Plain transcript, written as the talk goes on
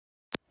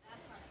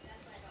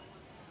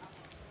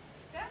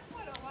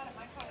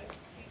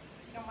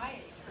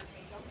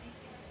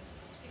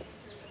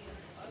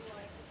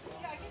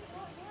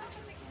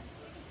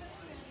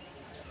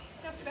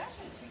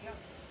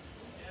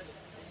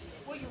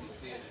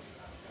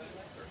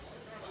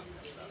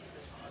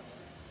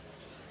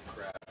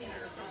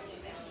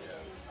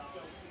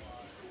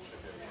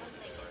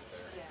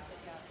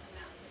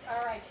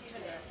All right,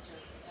 even there.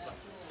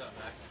 So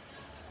nice.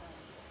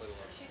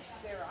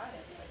 They're on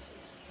it, but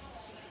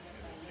she's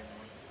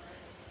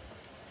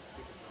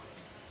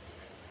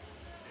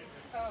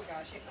oh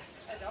gosh,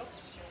 adults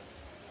should.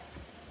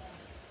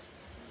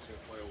 I'm just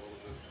gonna play a little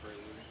bit of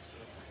prelude and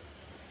stuff.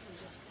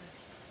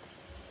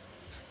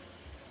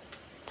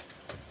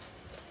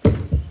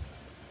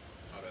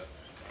 My bad.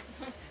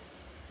 I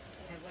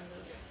had one of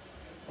those.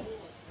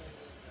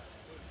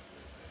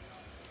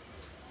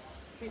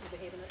 People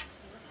behaving at the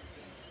store.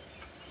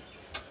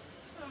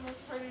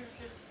 Most party was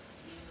just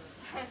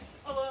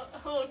a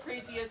little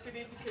crazy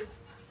yesterday because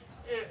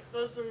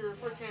those who were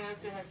fortunate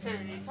enough to have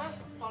Saturdays off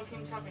all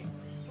came shopping.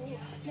 Oh,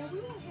 now we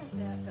won't have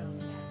that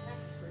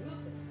tax free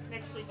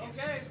next week.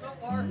 Okay, so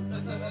far.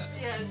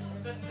 Yes,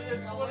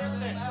 whatever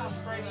that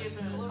first Friday in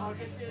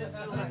August is,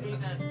 it'll be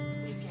that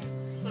weekend.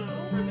 So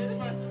for this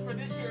month, for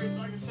this year, it's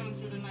August 7th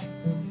through the 9th.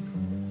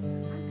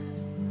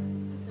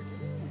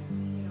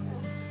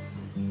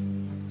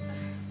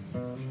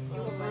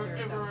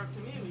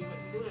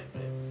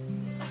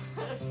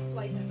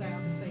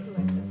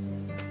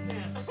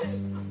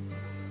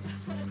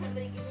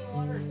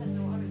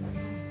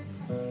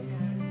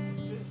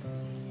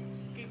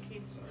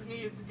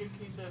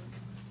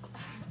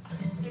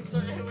 I'm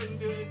sorry I wouldn't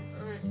do it,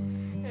 but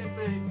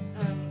remember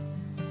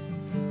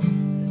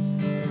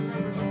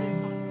somebody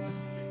told me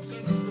once that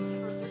Kansas doesn't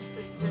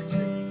participate in tax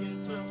free weekend,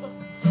 so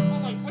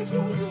I'm like, why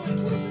can't we do it in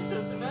Kansas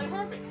doesn't that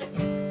happen?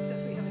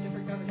 Because we have a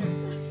different governor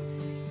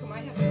who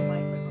might have to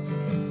like with most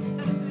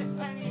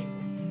things. I mean,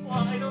 well,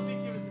 I don't think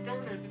he was the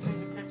governor at the time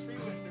the tax free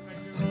went into effect.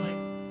 It was like,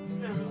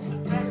 that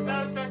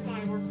was back when I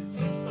worked at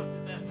Sam's Club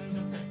that that went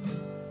into effect.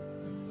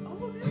 Oh,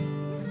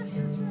 gosh,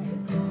 that's right,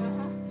 isn't it?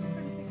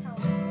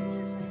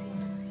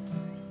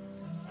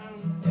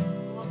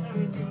 Well, I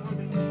would be more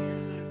than 2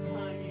 years. It'd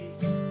probably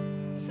be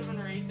 7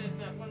 or 8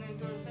 that went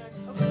into effect.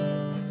 Okay.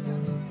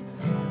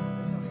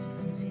 That's always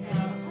crazy.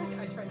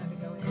 I try not to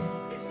go in.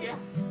 Yeah.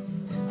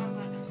 I'm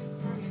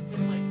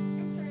just like,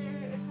 I'm sorry.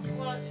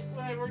 Well,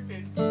 when I worked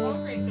at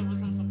Walgreens, it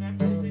wasn't so bad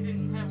because we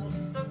didn't have all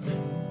the stuff that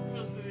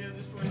most of the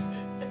other stores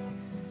did.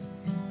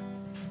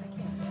 I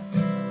can't.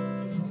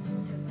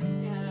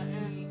 Yeah,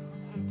 and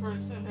of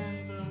course, and then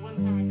the one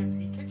time I got to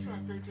be kitchen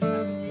worker just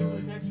happened to be over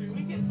the tax free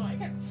weekend, so I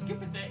got to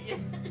skip it that year.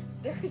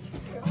 There you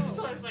go.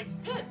 So I was like,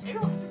 good, I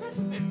don't have to mess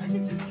with it. I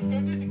can just go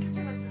do the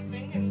kitchen worker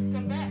thing and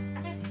come back.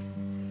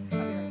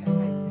 I'll be right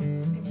back.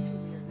 It seems too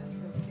weird not to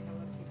go see a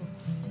lot of people.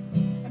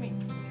 I mean,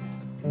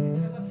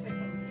 I love to say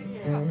something.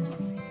 Yeah.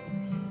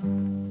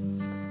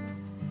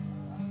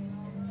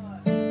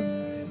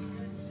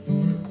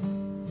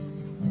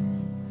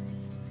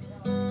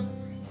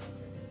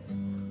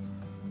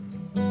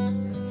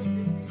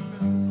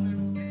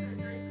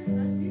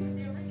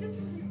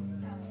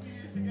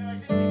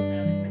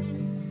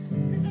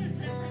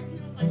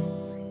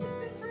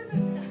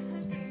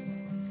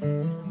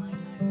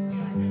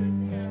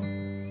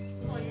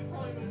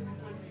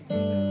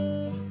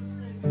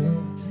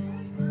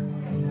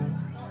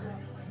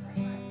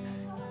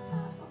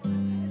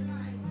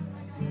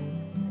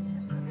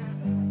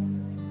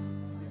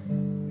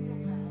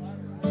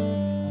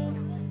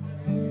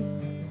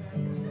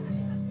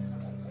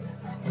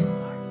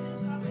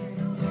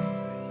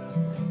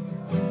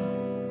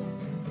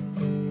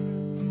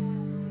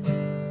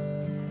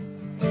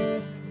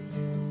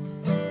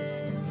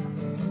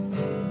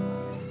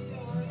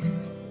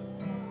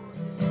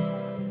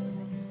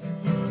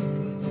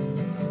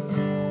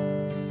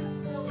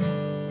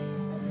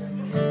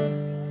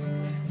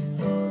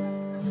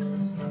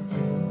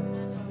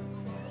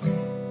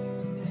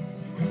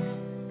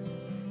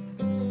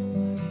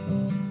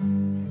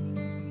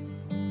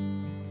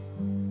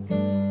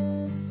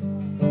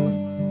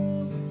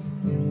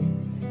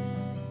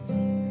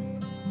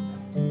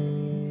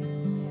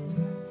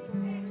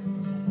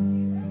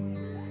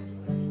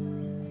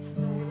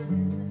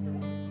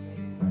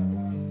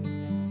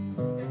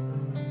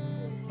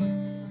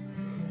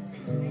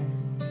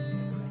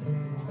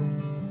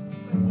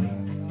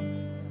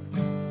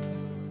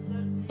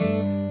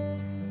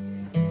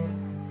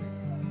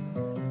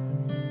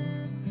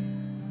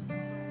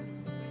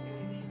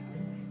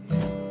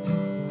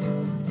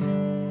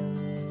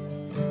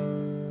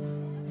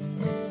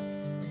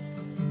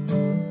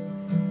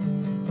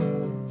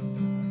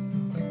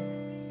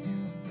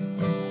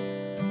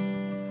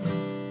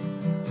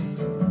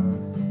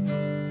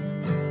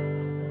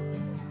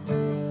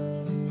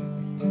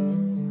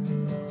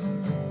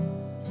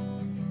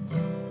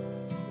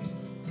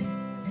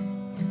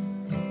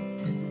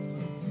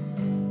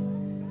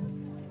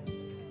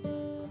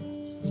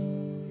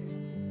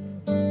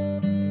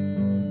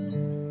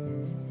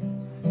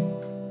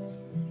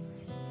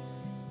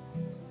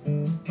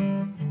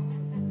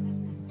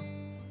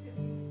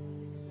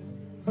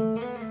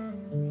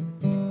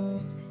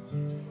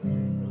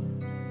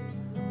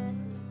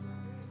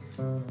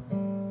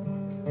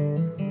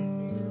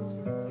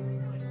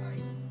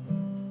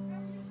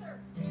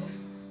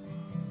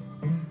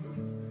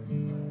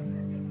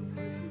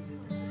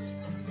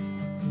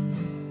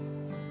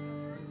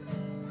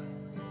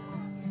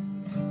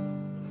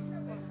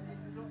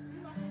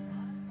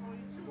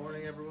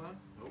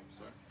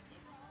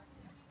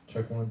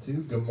 Check 1, 2.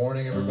 Good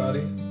morning, everybody.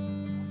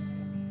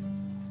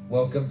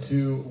 Welcome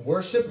to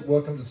worship.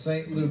 Welcome to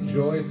St. Luke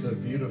Joy. It's a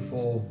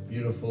beautiful,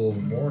 beautiful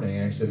morning,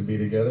 actually, to be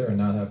together and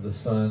not have the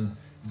sun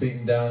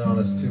beating down on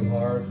us too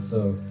hard.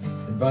 So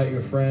invite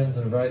your friends,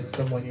 invite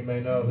someone you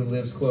may know who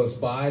lives close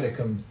by to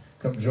come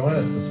join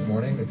us this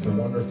morning. It's a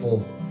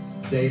wonderful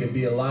day to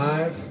be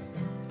alive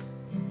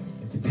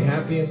and to be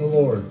happy in the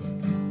Lord,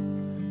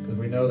 because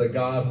we know that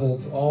God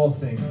holds all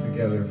things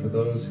together for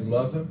those who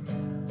love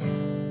Him.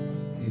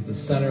 He's the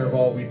center of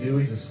all we do.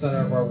 He's the center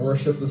of our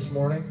worship this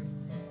morning.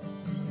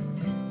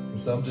 And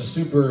so I'm just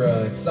super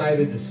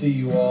excited to see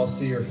you all,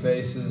 see your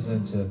faces,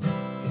 and to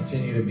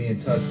continue to be in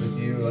touch with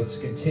you. Let's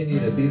continue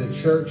to be the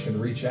church and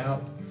reach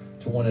out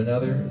to one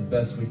another as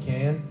best we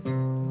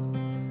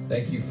can.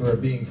 Thank you for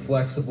being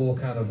flexible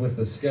kind of with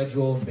the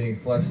schedule and being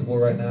flexible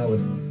right now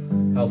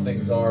with how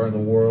things are in the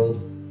world.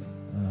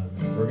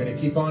 We're going to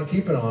keep on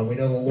keeping on. We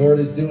know the Lord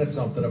is doing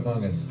something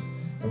among us,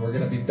 and we're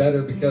going to be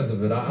better because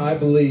of it. I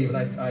believe,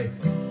 and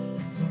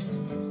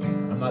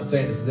I'm not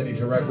saying this is any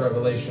direct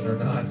revelation or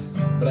not,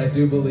 but I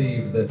do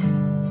believe that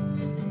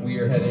we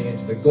are heading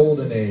into the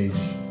golden age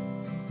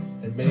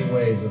in many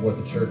ways of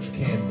what the church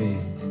can be.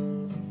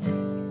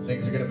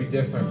 Things are going to be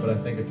different, but I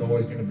think it's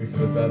always going to be for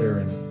the better.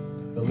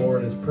 And the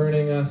Lord is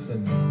pruning us,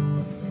 and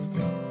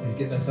He's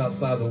getting us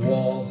outside the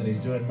walls, and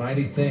He's doing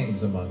mighty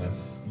things among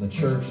us. And the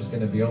church is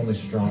going to be only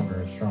stronger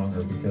and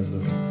stronger because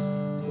of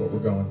what we're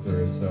going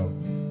through. So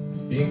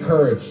be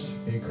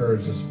encouraged. Be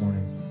encouraged this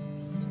morning.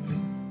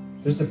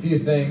 Just a few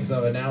things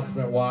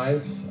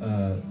announcement-wise.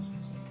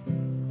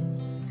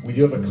 We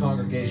do have a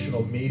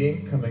congregational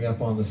meeting coming up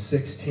on the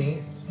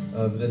 16th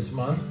of this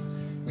month.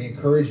 We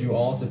encourage you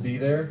all to be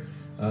there.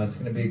 It's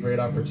going to be a great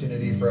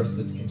opportunity for us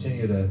to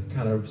continue to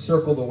kind of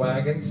circle the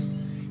wagons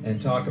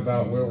and talk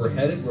about where we're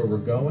headed, where we're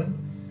going.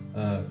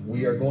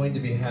 We are going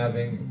to be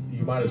having,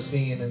 you might have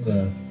seen in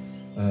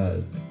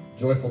the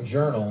Joyful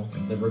Journal,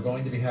 that we're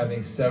going to be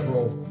having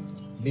several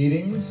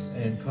meetings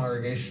and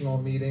congregational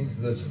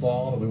meetings this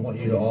fall that we want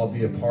you to all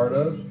be a part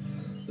of.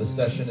 The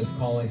session is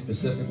calling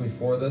specifically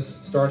for this.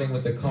 Starting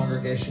with the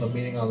congregational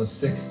meeting on the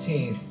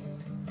 16th,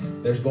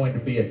 there's going to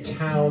be a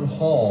town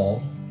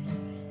hall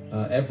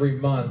every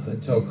month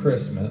until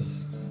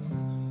Christmas,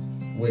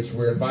 which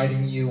we're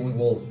inviting you. We're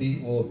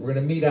going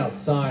to meet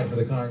outside for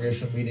the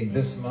congregational meeting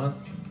this month,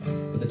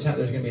 but there's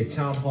going to be a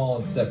town hall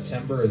in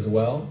September as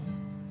well,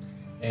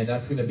 and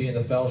that's going to be in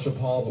the fellowship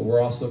hall, but we're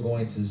also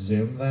going to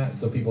Zoom that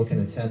so people can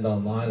attend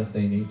online if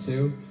they need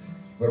to.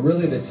 But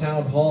really, the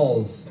town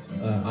hall's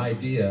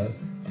idea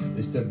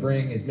is to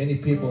bring as many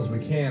people as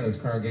we can as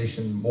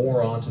congregation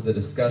more onto the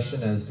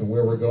discussion as to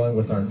where we're going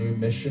with our new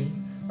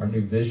mission, our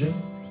new vision,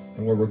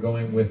 and where we're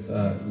going with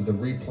the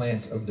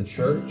replant of the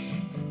church.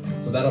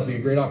 So that'll be a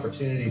great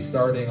opportunity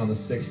starting on the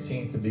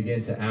 16th to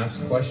begin to ask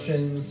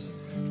questions,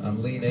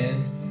 lean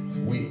in.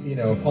 We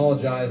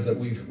apologize that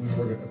we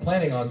were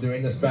planning on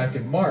doing this back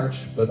in March,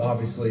 but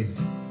obviously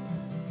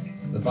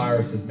the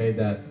virus has made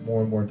that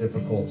more and more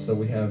difficult. So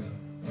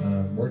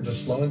we're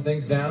just slowing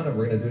things down, and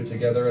we're going to do it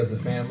together as a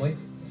family,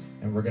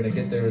 and we're going to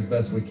get there as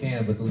best we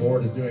can. But the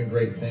Lord is doing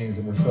great things,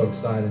 and we're so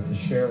excited to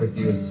share with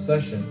you as a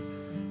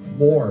session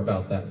more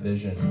about that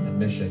vision and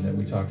mission that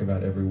we talk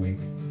about every week.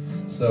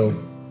 So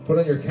put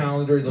on your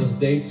calendar. Those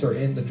dates are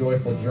in the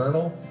Joyful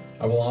Journal.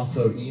 I will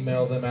also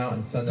email them out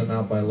and send them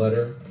out by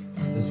letter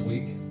this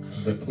week,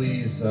 but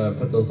please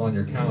put those on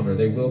your calendar.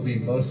 They will be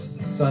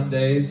most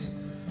Sundays,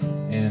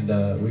 and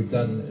we've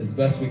done as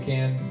best we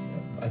can.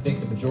 I think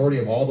the majority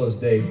of all those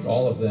dates,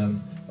 all of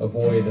them,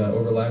 avoid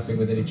overlapping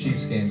with any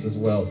Chiefs games as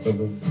well. So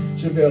we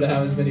should be able to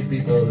have as many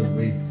people as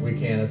we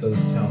can at those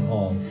town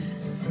halls.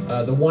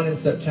 The one in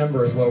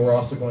September as well, we're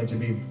also going to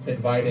be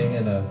inviting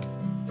in a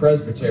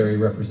presbytery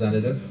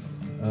representative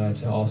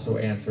to also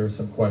answer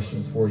some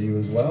questions for you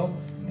as well,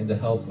 and to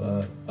help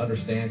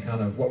understand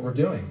kind of what we're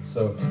doing.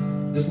 So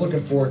just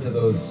looking forward to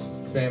those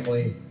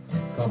family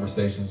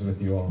conversations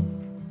with you all.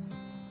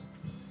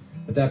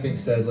 With that being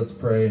said, let's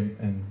pray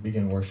and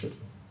begin worship.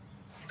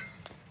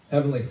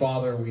 Heavenly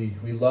Father, we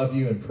love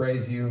you and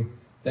praise you.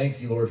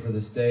 Thank you, Lord, for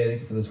this day.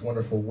 Thank you for this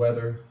wonderful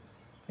weather.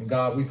 And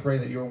God, we pray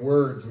that your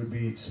words would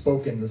be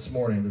spoken this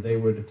morning, that they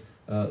would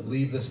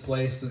leave this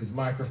place through these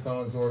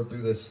microphones, Lord,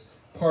 through this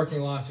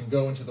parking lot, and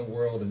go into the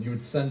world, and you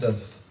would send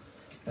us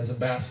as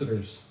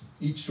ambassadors,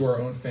 each to our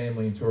own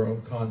family and to our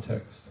own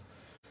context.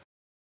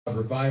 God,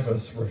 revive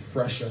us,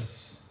 refresh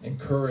us,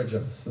 encourage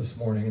us this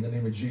morning in the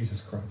name of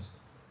Jesus Christ.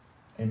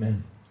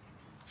 Amen.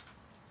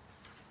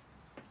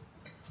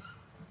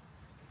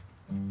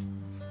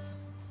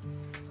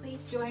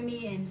 Please join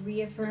me in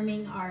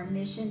reaffirming our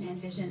mission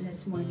and vision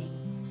this morning.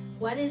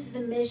 What is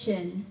the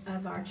mission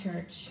of our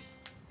church?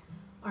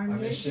 Our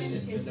mission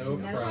is to know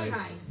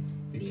Christ,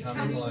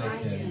 becoming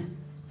like Him,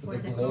 for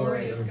the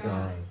glory of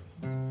God.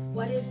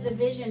 What is the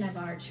vision of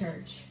our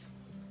church?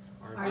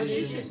 Our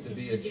vision is to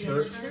be a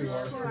church to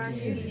our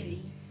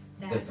community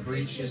that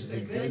preaches the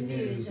good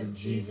news of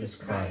Jesus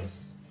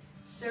Christ,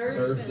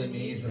 serves the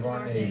needs of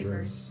our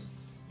neighbors,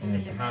 and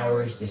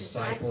empowers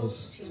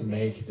disciples to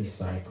make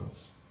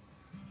disciples.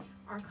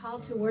 Our call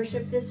to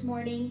worship this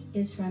morning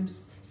is from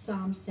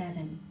Psalm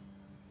 7.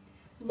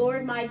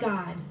 Lord my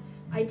God,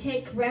 I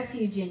take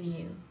refuge in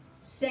you.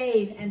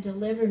 Save and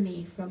deliver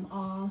me from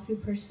all who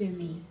pursue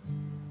me.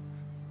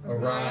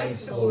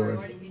 Arise,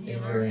 Lord, in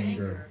your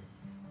anger.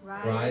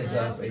 Rise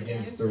up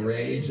against the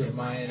rage of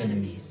my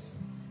enemies.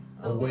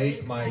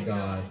 Awake, my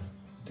God,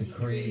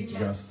 decree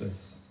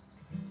justice.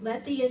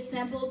 Let the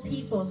assembled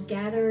peoples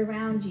gather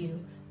around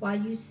you while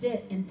you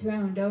sit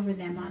enthroned over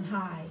them on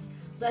high.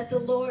 Let the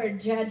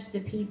Lord judge the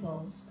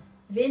peoples.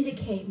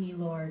 Vindicate me,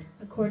 Lord,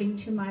 according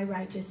to my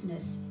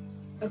righteousness,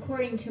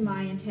 according to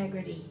my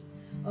integrity,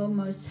 O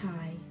Most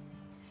High.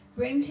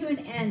 Bring to an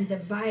end the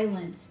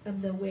violence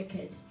of the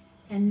wicked,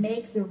 and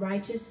make the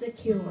righteous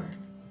secure.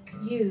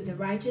 You, the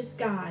righteous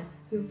God,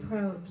 who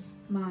probes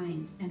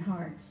minds and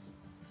hearts.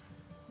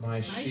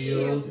 My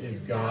shield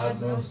is God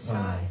Most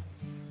High,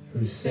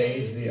 who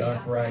saves the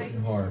upright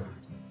in heart.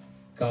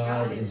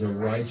 God is a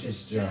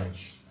righteous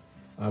judge.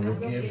 I will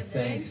give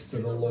thanks to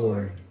the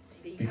Lord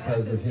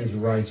because of his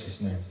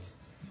righteousness.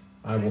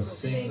 I will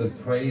sing the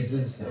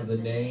praises of the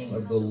name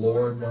of the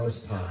Lord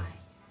Most High.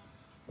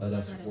 Let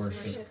us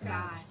worship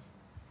God.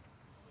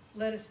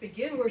 Let us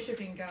begin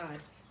worshiping God.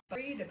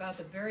 Read about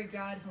the very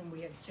God whom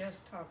we have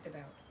just talked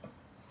about.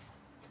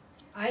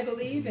 I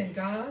believe in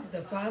God,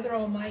 the Father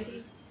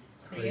Almighty,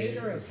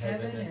 creator of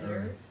heaven and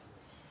earth,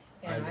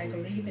 and I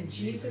believe in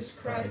Jesus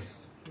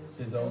Christ,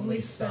 his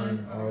only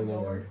Son, our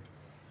Lord,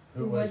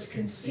 who was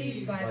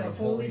conceived by the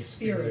Holy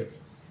Spirit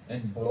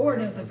and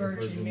born of the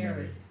Virgin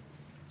Mary.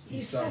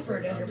 He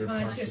suffered under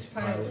Pontius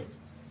Pilate,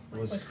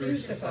 was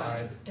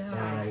crucified,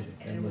 died,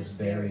 and was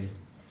buried.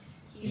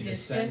 He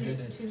descended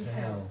into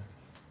hell.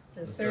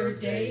 The third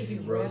day he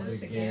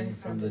rose again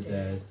from the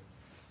dead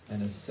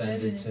and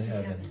ascended to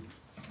heaven,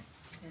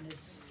 and is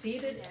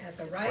seated at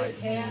the right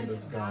hand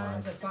of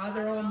God, the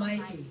Father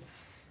Almighty.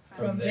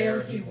 From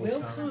there he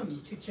will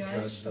come to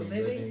judge the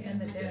living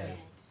and the dead.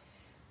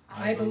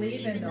 I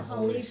believe in the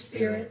Holy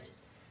Spirit,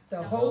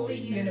 the holy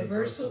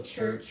universal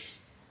church,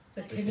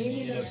 the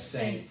communion of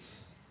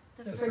saints,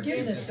 the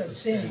forgiveness of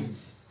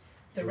sins,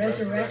 the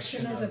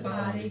resurrection of the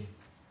body,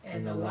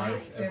 and the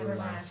life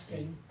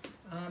everlasting.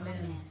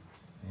 Amen.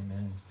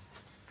 Amen.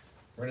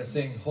 We're going to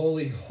sing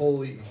Holy,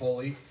 Holy,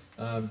 Holy.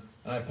 And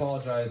I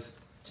apologize,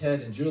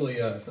 Ted and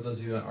Julia, for those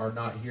of you that are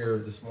not here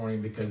this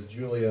morning, because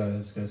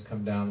Julia has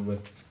come down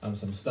with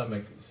some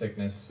stomach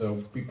sickness. So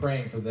be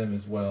praying for them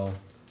as well.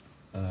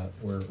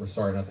 We're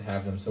sorry not to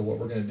have them. So what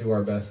we're going to do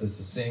our best is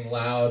to sing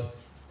loud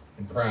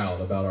and proud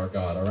about our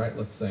God. All right,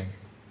 let's sing.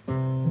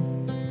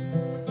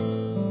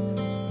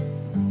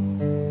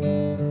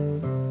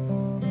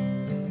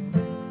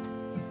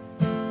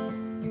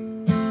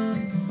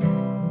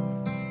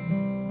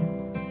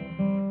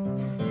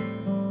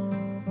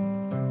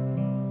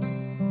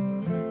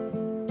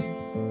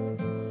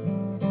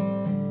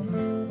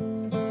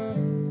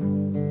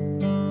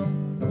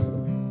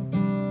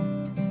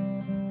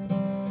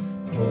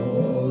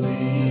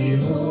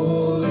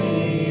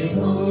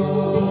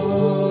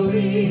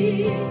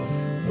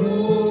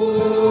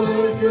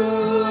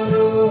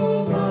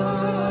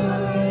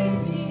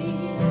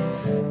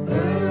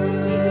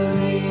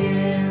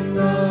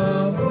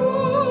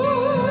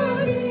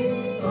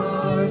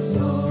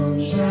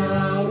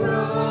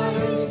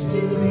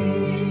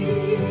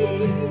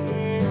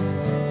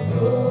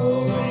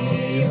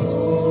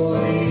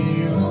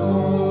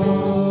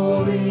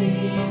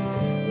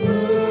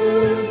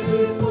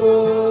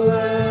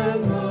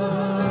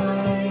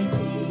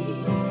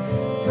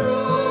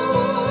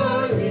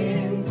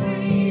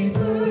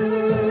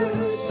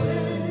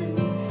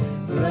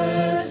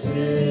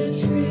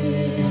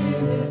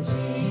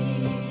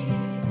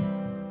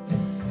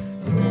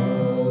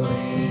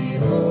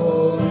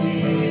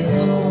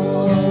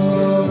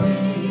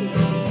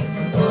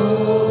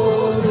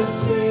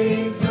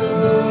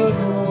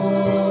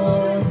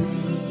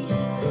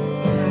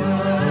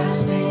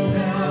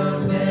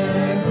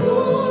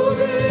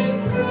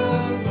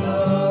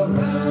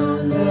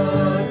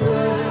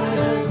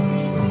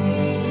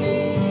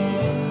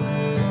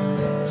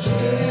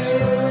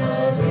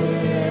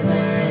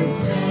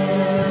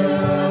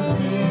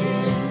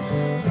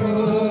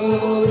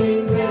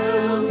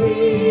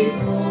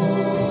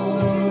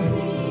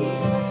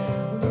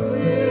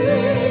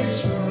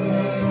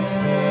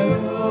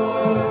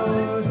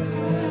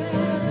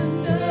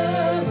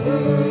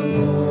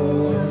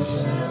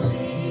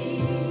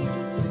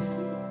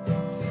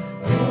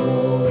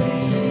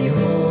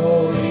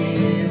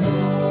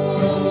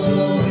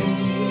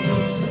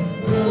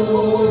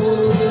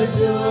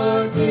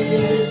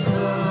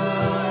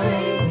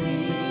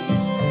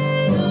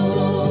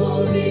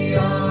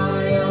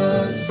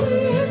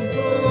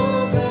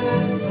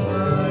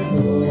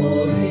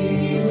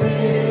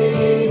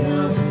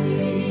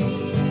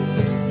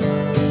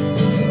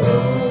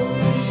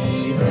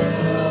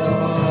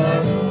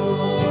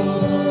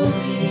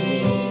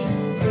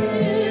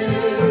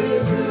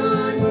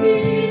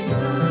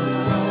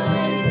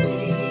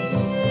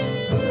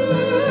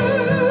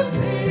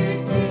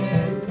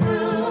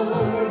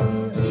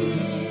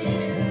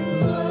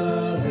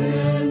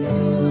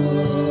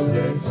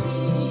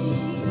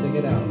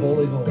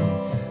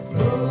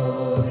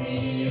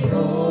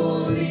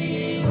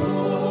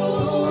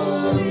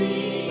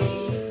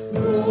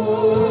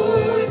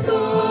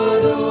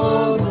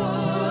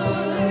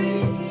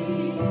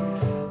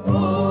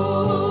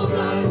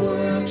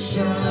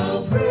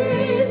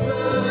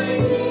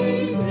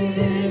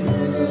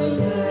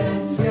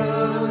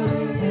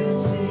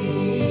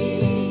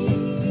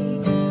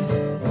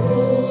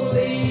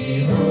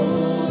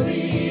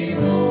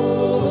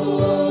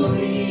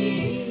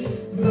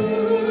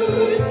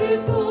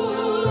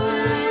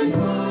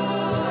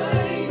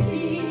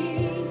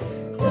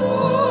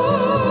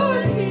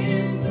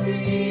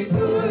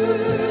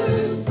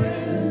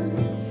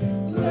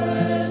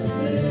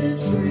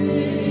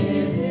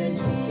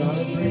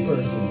 three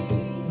persons.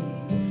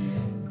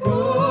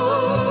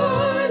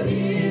 God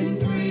in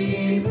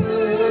three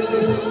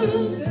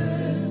persons,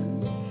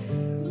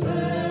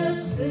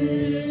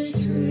 blessed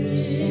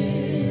Trinity.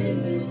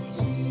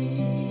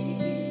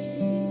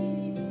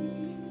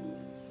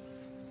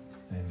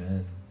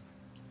 Amen.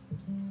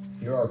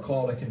 Hear our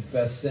call to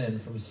confess sin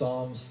from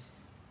Psalms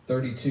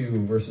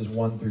 32, verses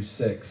 1 through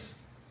 6.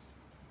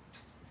 It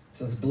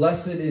says,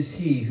 "Blessed is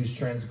he whose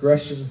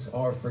transgressions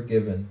are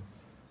forgiven,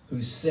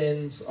 whose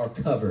sins are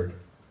covered.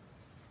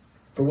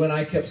 For when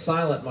I kept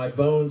silent, my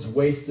bones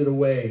wasted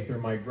away through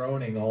my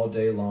groaning all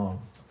day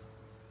long.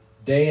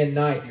 Day and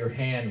night your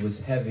hand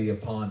was heavy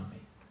upon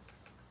me.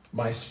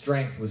 My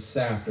strength was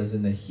sapped as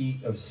in the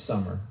heat of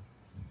summer.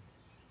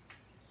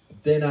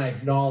 But then I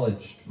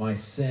acknowledged my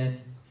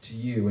sin to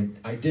you, and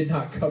I did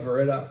not cover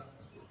it up.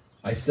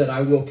 I said,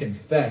 I will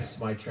confess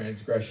my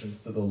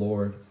transgressions to the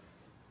Lord,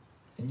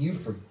 and you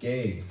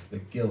forgave the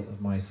guilt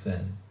of my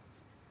sin.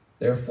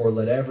 Therefore,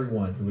 let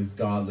everyone who is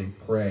godly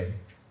pray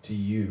to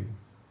you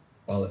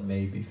while it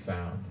may be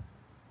found."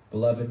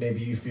 Beloved, maybe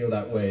you feel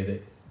that way,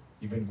 that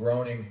you've been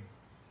groaning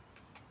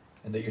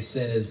and that your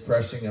sin is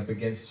pressing up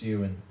against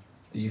you and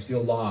that you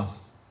feel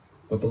lost.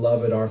 But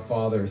beloved, our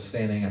Father is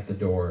standing at the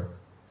door.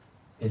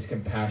 His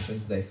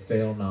compassions, they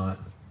fail not.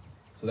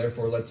 So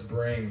therefore, let's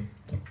bring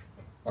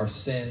our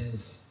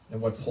sins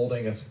and what's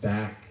holding us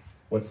back,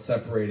 what's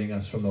separating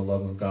us from the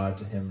love of God,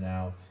 to him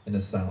now in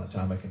the silent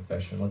time of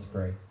confession. Let's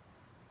pray.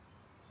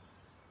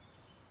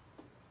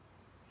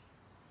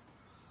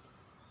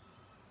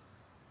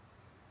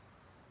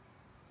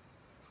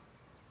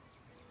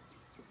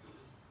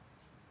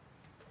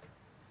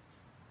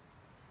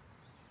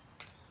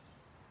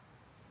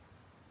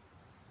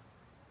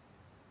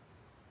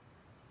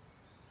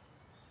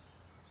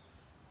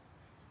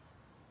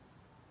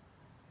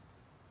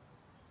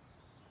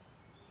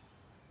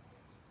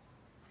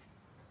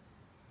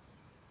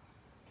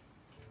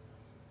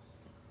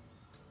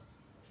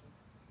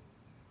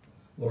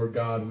 Lord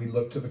God, we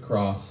look to the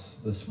cross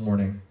this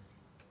morning,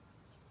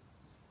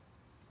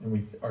 and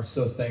we are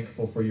so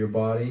thankful for your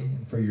body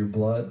and for your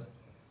blood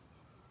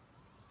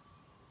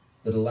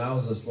that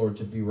allows us, Lord,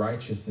 to be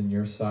righteous in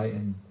your sight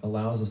and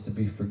allows us to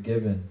be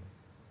forgiven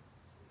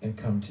and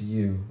come to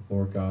you,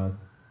 Lord God,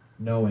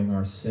 knowing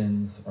our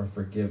sins are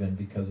forgiven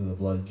because of the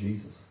blood of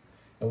Jesus.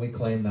 And we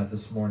claim that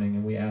this morning,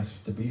 and we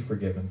ask to be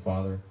forgiven,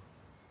 Father.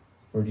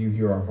 Lord, you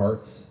hear our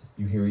hearts.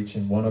 You hear each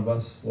and one of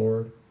us,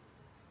 Lord.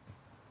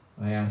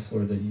 I ask,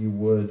 Lord, that you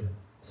would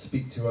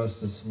speak to us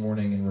this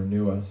morning and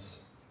renew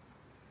us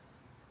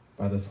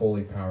by this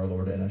holy power,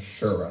 Lord, and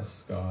assure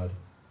us, God,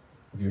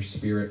 of your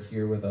Spirit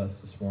here with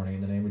us this morning.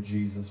 In the name of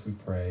Jesus, we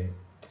pray.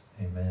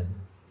 Amen.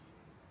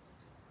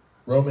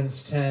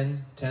 Romans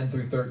 10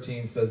 through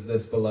 13 says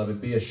this,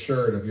 "Beloved, be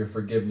assured of your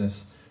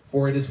forgiveness,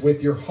 for it is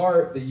with your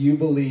heart that you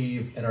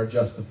believe and are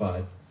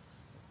justified,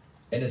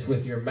 and it's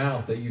with your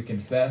mouth that you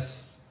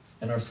confess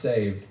and are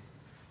saved.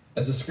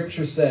 As the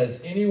scripture says,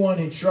 anyone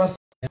who trusts..."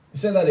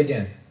 Say that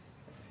again.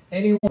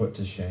 "Anyone put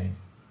to shame.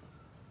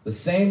 The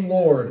same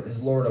Lord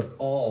is Lord of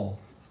all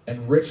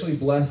and richly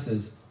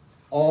blesses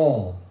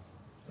all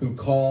who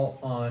call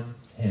on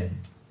him.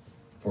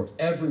 For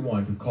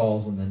everyone who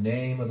calls on the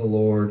name of the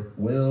Lord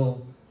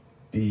will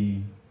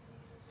be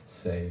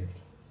saved."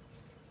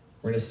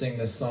 We're going to sing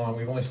this song.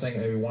 We've only sang it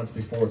maybe once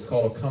before. It's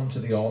called "Come to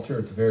the Altar."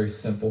 It's very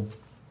simple.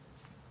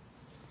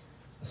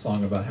 A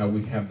song about how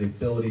we have the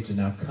ability to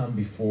now come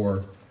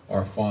before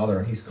our Father,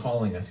 and he's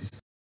calling us. He's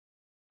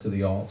to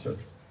the altar.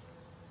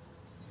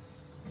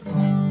 Are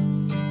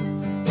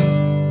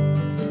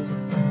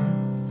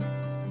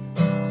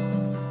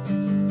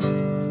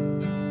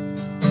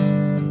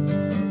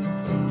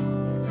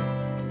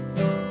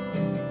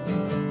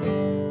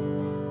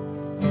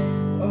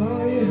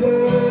you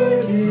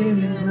hurting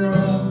and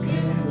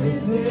broken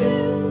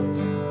within,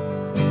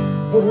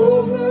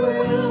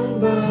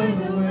 overwhelmed by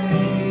the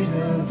weight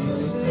of your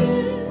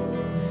sin?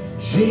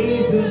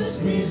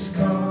 Jesus is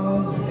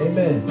calling.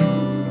 Amen.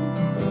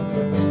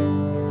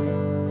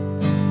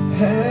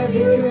 Have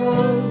you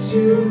come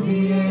to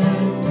the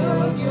end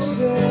of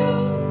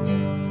yourself?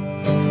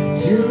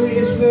 Do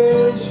you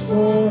thirst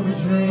for a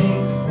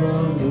drink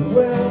from the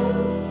well?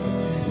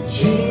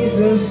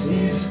 Jesus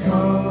is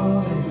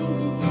calling.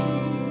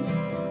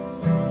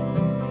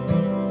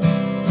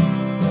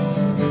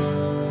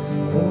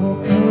 Oh,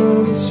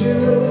 come to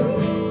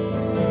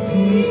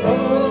the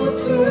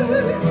altar.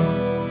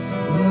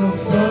 The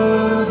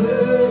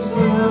Father's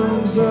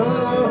arms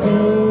are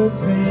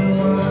open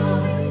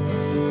wide.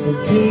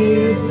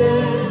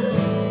 Forgiveness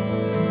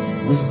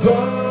was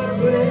bought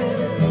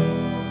with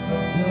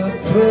the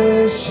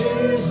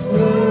precious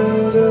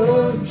blood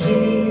of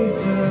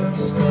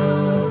Jesus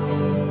Christ.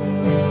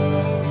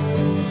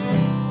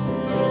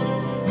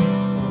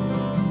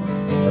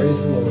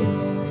 Praise the Lord.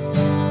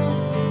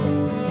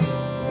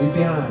 Leave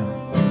behind.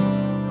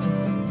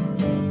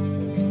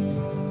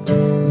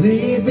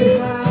 Leave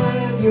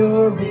behind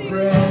your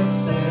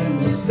regrets and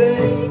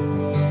mistakes.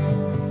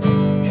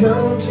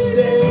 Come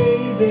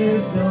today,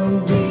 there's no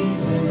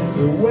reason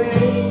to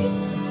wait.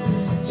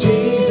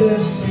 Jesus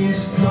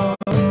He's come.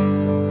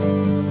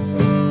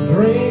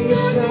 Bring your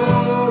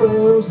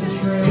sorrows and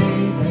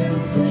trade them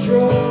for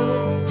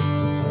joy.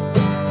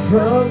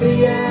 From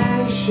the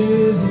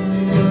ashes a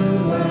new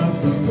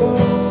life was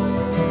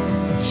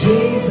born.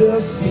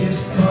 Jesus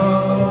is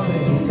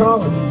calling. He's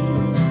calling.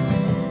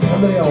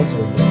 Come to the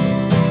altar.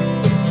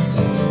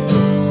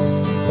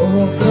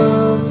 Oh,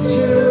 come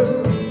to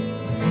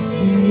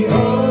the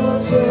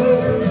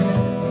altar.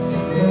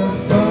 The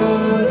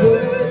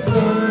Father's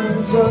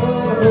arms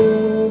are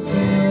open.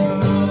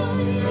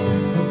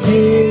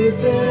 Forgive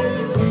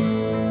them.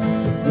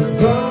 Was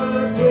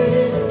bought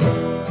with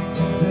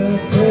the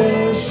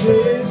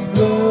precious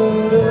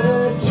blood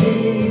of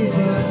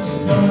Jesus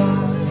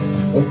Christ.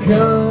 Oh,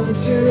 come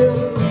to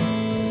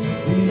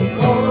the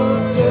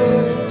altar.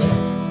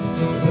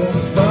 The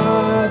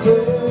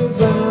Father's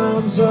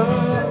arms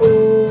are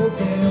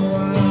open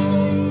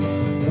wide.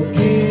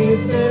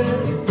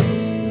 Forgiveness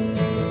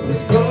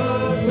was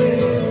bought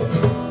with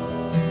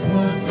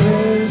the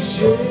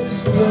precious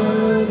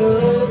blood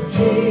of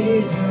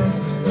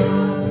Jesus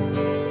Christ.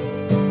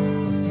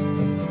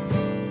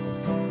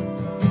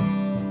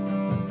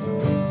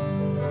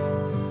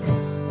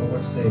 Oh, what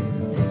a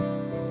Savior.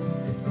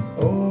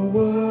 Oh,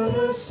 what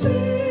a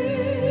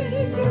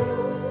Savior.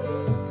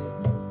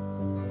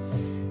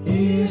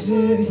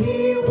 Isn't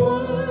He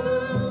wonderful?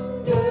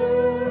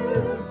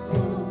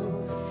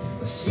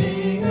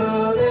 Sing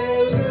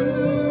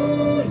hallelujah.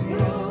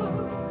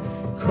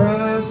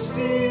 Christ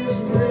is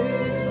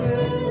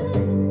risen.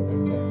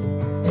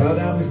 Bow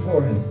down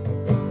before Him.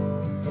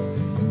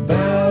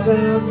 Bow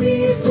down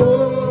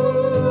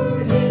before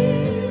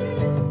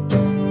Him.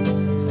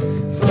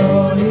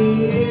 For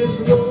He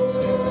is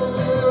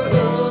Lord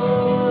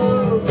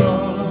of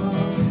all.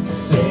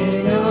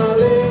 Sing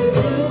hallelujah.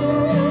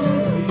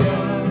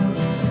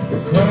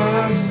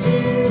 Christ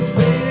is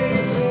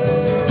risen.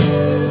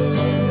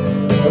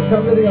 Oh,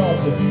 come to the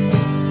altar.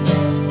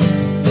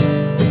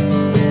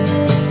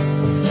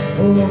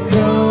 Oh,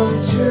 come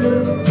to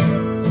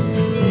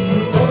the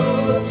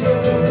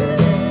altar.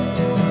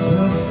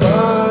 The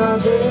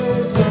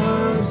Father's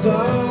arms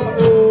are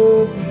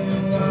open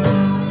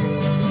wide.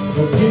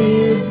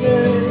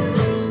 Forgiveness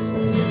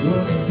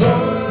was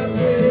bought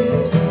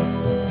with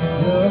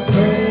the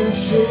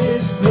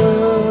precious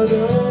blood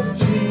of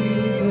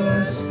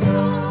Jesus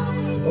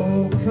Christ.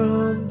 Oh,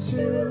 come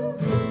to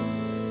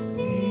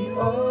the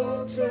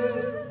altar.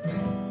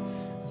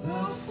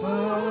 The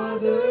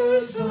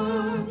Father's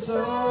arms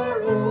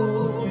are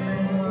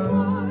open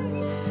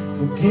wide.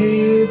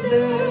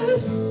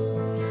 Forgiveness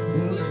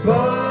was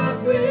bought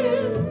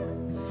with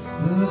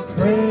the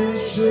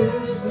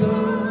precious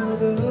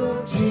blood of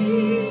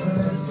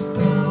Jesus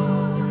Christ.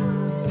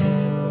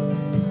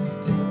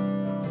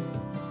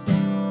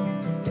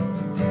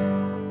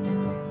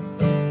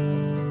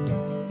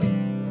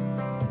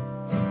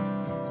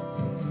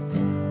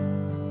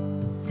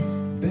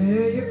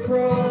 Bear your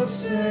cross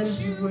as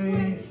you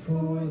wait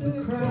for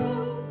the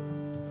crown.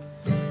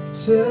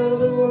 Tell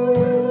the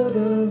world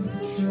of the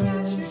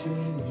treasure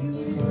you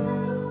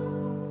found.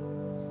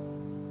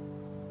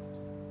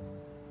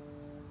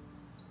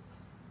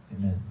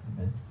 Amen.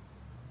 Amen.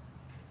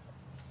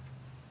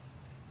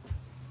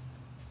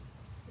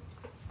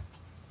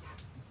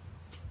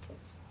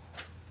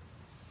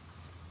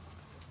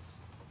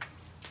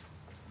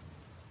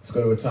 Let's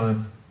go to a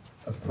time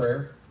of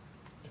prayer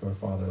to our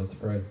Father. Let's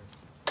pray.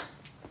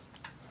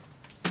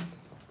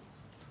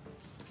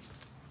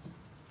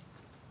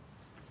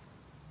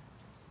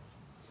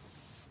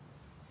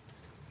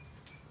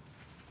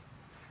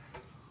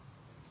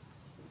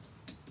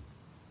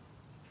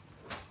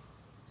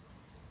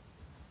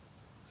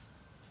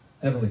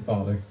 Heavenly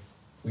Father,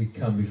 we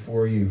come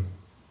before you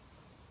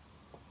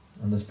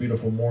on this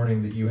beautiful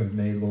morning that you have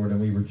made, Lord,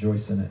 and we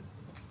rejoice in it.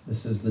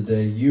 This is the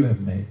day you have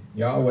made.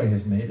 Yahweh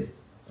has made it.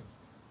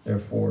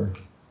 Therefore,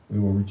 we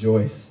will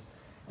rejoice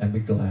and be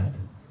glad.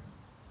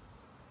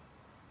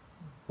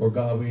 Lord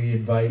God, we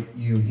invite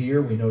you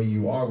here. We know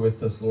you are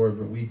with us, Lord,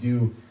 but we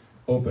do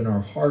open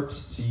our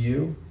hearts to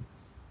you.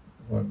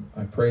 Lord,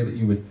 I pray that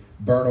you would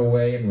burn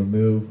away and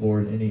remove,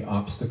 Lord, any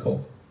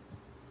obstacle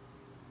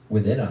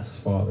within us,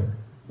 Father,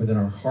 within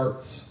our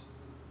hearts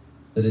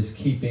that is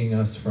keeping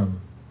us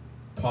from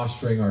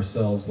posturing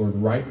ourselves, Lord,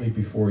 rightly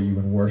before you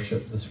in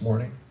worship this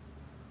morning.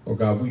 Lord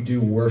God, we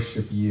do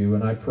worship you,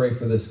 and I pray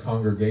for this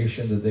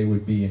congregation that they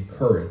would be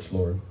encouraged,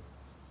 Lord.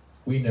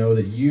 We know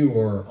that you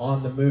are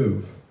on the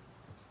move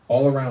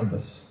all around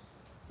us.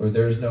 Lord,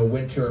 there's no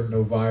winter,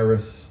 no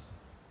virus,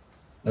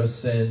 no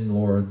sin,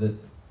 Lord, that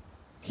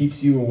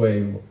keeps you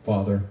away,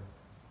 Father.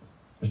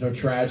 There's no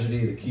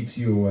tragedy that keeps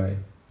you away.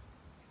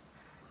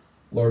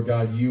 Lord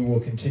God, you will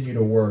continue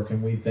to work,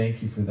 and we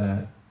thank you for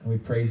that, and we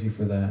praise you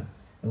for that.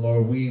 And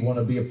Lord, we want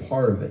to be a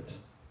part of it,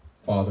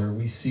 Father.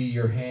 We see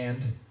your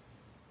hand,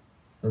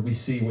 Lord, we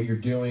see what you're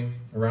doing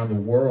around the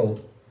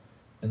world.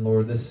 And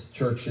Lord, this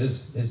church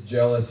is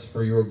jealous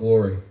for your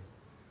glory.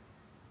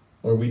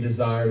 Lord, we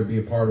desire to be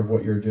a part of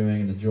what you're doing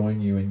and to join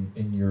you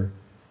in your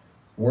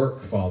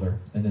work, Father,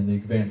 and in the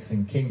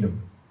advancing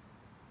kingdom.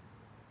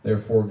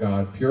 Therefore,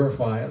 God,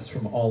 purify us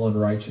from all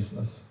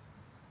unrighteousness.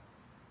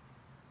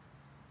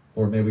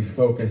 Lord, may we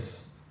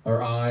focus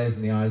our eyes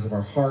and the eyes of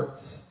our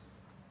hearts,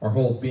 our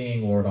whole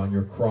being, Lord, on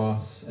your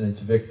cross and its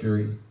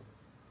victory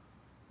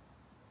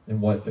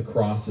and what the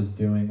cross is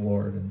doing,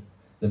 Lord, and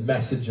the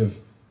message of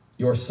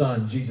your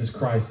Son, Jesus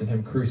Christ, and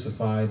him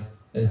crucified,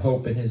 and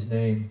hope in his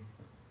name.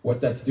 What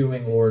that's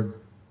doing, Lord,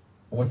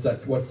 what's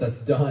that's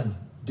done,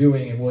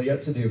 doing, and will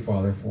yet to do,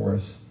 Father, for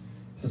us.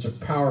 Such a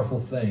powerful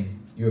thing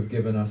you have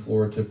given us,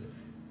 Lord, to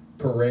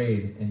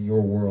parade in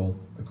your world,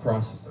 the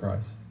cross of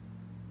Christ.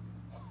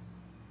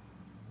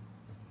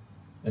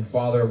 And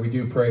Father, we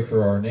do pray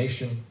for our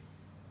nation.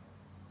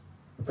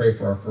 We pray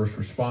for our first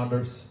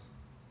responders.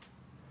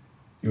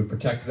 You would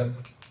protect them.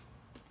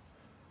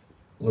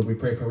 Lord, we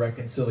pray for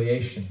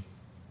reconciliation.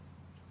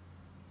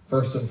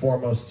 First and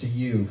foremost to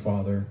you,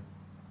 Father,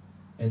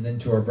 and then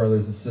to our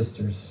brothers and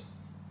sisters.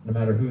 No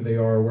matter who they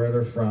are, where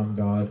they're from,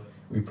 God,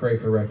 we pray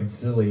for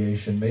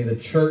reconciliation. May the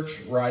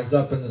church rise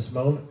up in this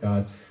moment,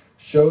 God.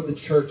 Show the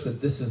church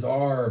that this is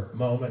our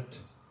moment.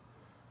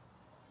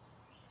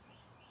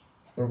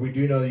 Lord, we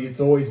do know that it's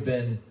always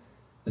been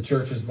the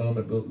church's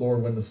moment, but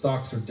Lord, when the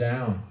stocks are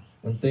down,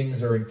 when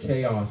things are in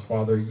chaos,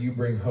 Father, you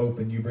bring hope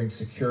and you bring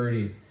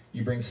security.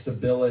 You bring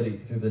stability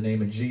through the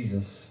name of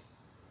Jesus.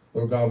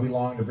 Lord God, we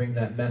long to bring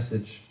that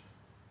message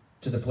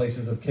to the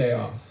places of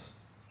chaos.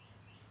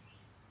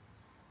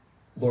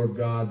 Lord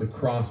God, the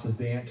cross is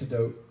the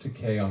antidote to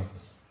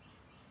chaos.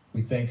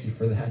 We thank you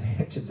for that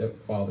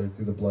antidote, Father,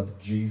 through the blood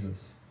of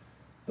Jesus,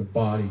 the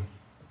body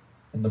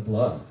and the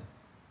blood.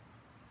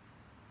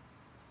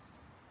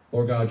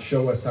 Lord God,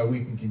 show us how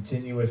we can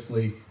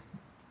continuously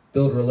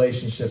build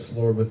relationships,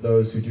 Lord, with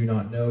those who do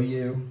not know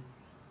you.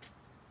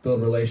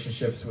 Build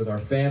relationships with our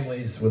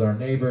families, with our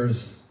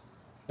neighbors,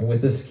 and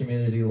with this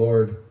community,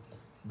 Lord,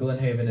 Glen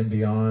Haven and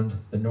beyond,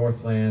 the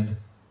Northland,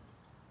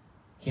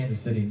 Kansas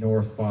City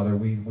North, Father.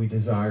 We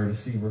desire to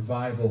see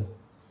revival.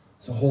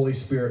 So Holy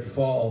Spirit,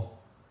 fall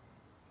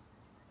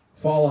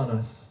on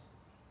us.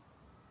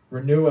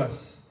 Renew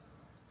us.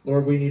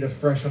 Lord, we need a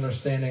fresh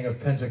understanding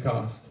of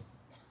Pentecost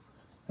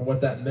and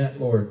what that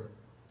meant, Lord.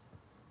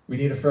 We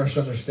need a fresh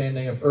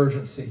understanding of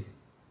urgency.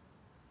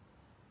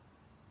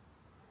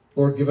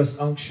 Lord, give us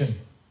unction.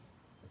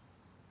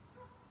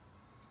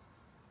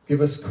 Give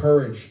us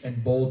courage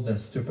and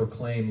boldness to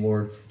proclaim,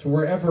 Lord, to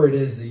wherever it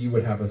is that you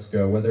would have us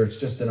go, whether it's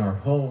just in our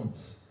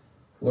homes.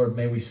 Lord,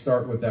 may we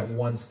start with that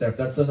one step.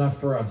 That's enough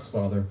for us,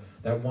 Father,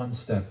 that one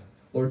step.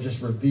 Lord,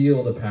 just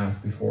reveal the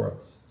path before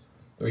us.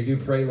 We do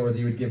pray, Lord, that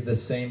you would give the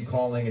same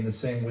calling and the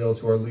same will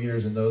to our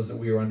leaders and those that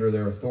we are under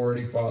their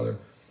authority, Father.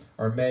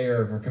 Our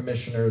mayor, our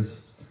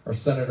commissioners, our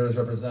senators,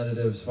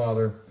 representatives,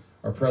 Father,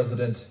 our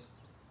president.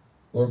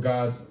 Lord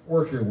God,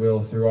 work your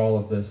will through all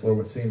of this, Lord,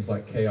 what seems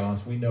like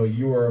chaos. We know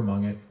you are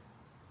among it,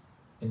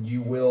 and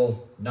you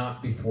will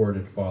not be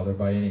thwarted, Father,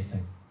 by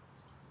anything.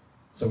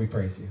 So we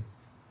praise you.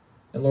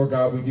 And Lord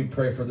God, we do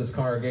pray for this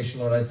congregation,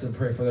 Lord. I still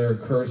pray for their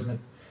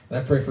encouragement. And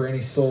I pray for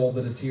any soul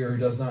that is here who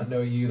does not know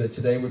you, that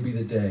today would be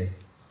the day.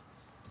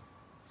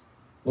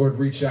 Lord,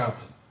 reach out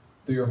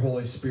through your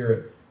Holy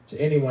Spirit to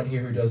anyone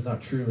here who does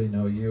not truly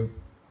know you.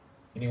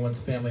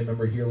 Anyone's family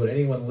member here, Lord.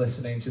 Anyone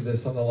listening to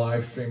this on the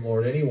live stream,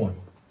 Lord. Anyone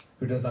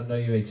who does not know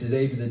you, may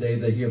today be the day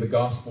they hear the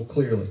gospel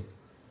clearly.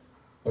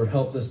 Lord,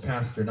 help this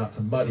pastor not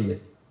to muddy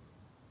it,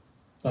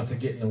 not to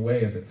get in the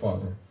way of it,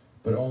 Father,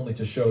 but only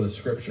to show the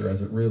scripture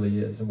as it really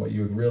is and what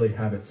you would really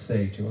have it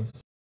say to us.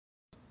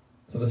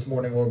 So this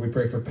morning, Lord, we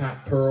pray for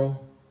Pat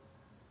Pearl.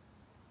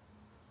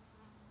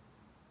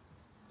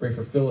 Pray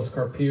for Phyllis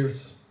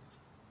Carr-Pierce.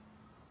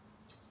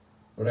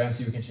 Lord, I ask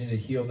you to continue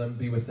to heal them,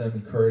 be with them,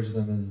 encourage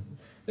them as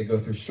they go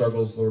through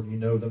struggles. Lord, you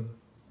know them.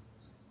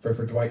 Pray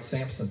for Dwight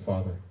Sampson,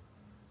 Father.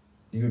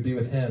 You would be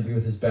with him, be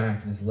with his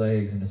back and his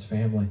legs and his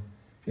family.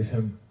 Give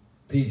him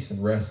peace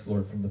and rest,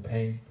 Lord, from the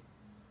pain.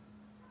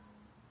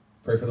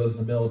 Pray for those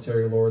in the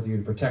military, Lord, that you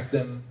would protect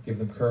them, give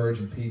them courage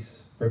and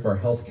peace. Pray for our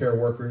healthcare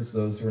workers,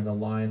 those who are in the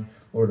line,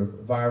 Lord,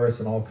 of virus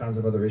and all kinds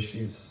of other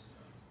issues.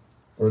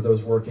 Lord,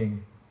 those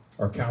working,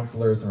 our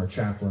counselors and our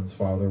chaplains,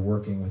 Father,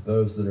 working with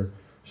those that are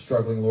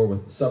struggling, Lord,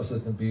 with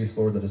substance abuse,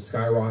 Lord, that has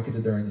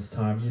skyrocketed during this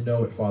time. You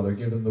know it, Father.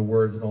 Give them the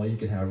words and all you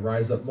can have.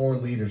 Rise up more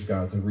leaders,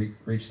 God, to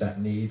reach that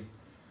need.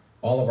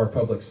 All of our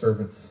public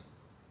servants,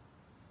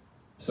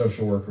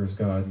 social workers,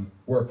 God,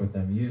 work with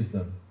them, use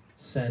them.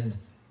 Send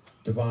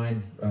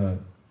divine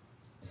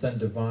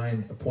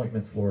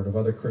appointments, Lord, of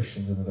other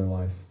Christians into their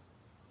life.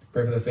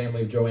 Pray for the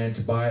family of Joanne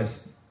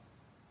Tobias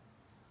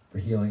for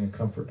healing and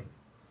comfort.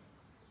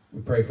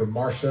 We pray for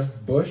Marcia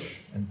Bush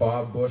and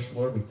Bob Bush,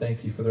 Lord. We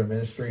thank you for their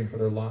ministry and for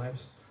their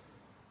lives.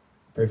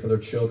 Pray for their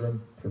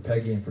children, for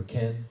Peggy and for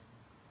Ken.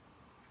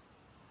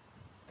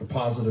 For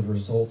positive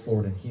results,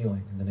 Lord, and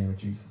healing in the name of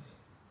Jesus.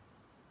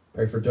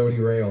 Pray for Dodie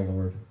Rail,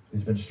 Lord,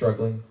 who's been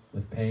struggling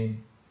with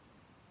pain.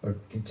 Lord,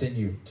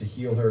 continue to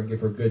heal her and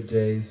give her good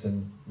days,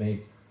 and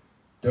may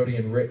Dodie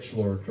and Rich,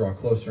 Lord, draw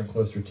closer and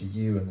closer to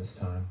you in this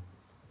time.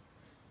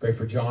 Pray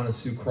for John and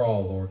Sue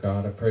Crawl, Lord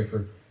God. I pray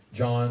for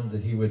John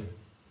that he would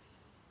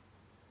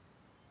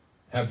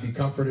Be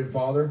comforted,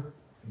 Father,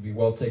 and be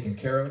well taken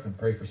care of, and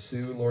pray for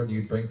Sue, Lord,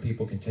 you'd bring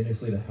people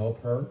continuously to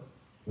help her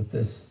with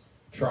this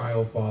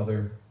trial,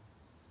 Father.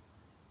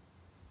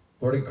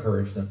 Lord,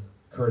 encourage them.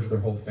 Encourage their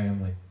whole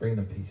family. Bring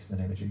them peace in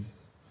the name of Jesus.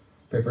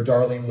 Pray for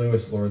Darlene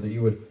Lewis, Lord, that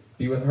you would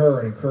be with her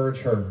and encourage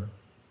her.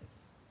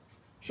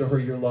 Show her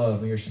your love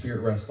and your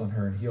spirit rest on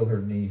her and heal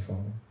her knee,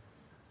 Father.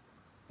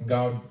 And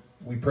God,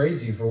 we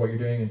praise you for what you're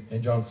doing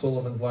in John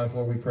Sullivan's life,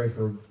 Lord. We pray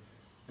for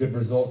good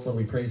results, Lord.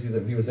 We praise you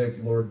that he was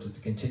able, Lord, to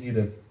continue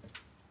to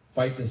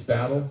fight this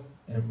battle.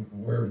 And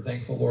we're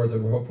thankful, Lord,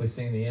 that we're hopefully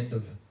seeing the end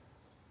of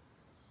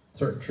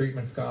certain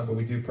treatments, God. But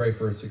we do pray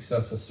for a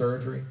successful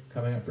surgery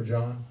coming up for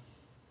John.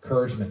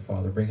 Encouragement,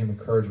 Father. Bring him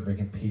encouragement. Bring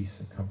him peace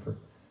and comfort.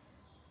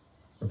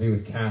 Or be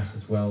with Cass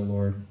as well,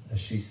 Lord, as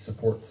she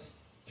supports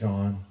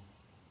John.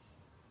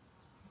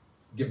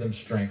 Give them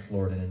strength,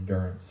 Lord, and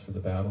endurance for the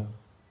battle.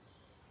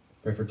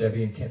 Pray for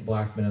Debbie and Kent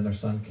Blackman and their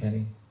son,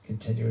 Kenny.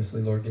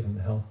 Continuously, Lord, give them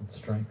health and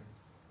strength.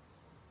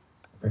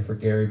 Pray for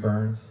Gary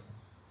Burns.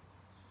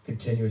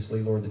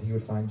 Continuously, Lord, that he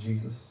would find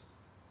Jesus.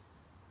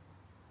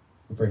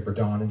 We pray for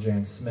Don and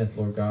Jan Smith,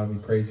 Lord God. We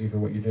praise you for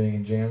what you're doing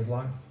in Jan's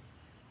life.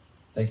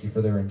 Thank you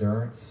for their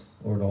endurance,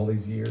 Lord, all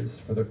these years,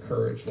 for their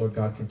courage. Lord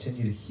God,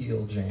 continue to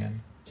heal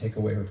Jan. Take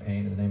away her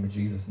pain in the name of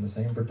Jesus. And the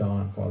same for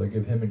Don, Father.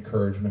 Give him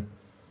encouragement.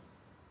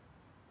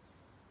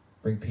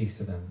 Bring peace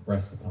to them.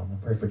 Rest upon them.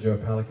 Pray for Joe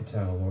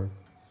Palicatao, Lord.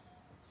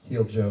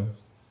 Heal Joe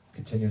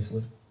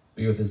continuously.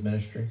 Be with his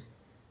ministry.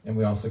 And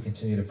we also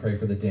continue to pray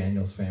for the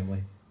Daniels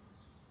family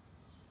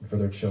and for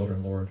their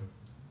children, Lord,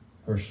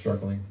 who are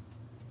struggling.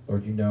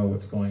 Lord, you know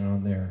what's going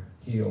on there.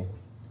 Heal.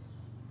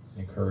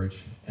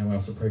 Encourage. And we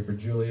also pray for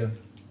Julia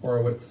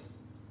Horowitz.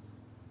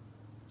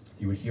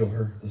 You would heal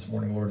her this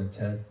morning, Lord, and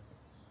Ted.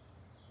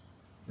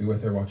 Be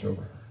with her, watch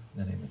over her,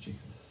 in the name of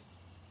Jesus.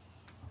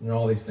 And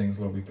all these things,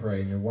 Lord, we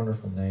pray in your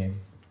wonderful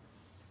name.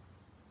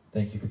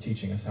 Thank you for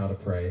teaching us how to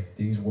pray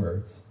these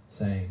words,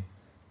 saying,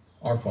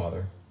 Our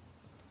Father,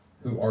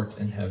 who art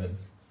in heaven,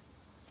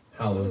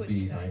 hallowed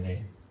be thy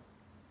name.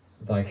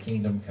 Thy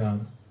kingdom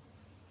come,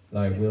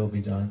 thy will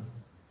be done,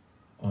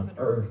 on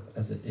earth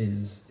as it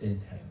is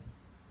in heaven.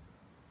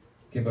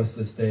 Give us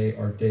this day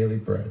our daily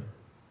bread,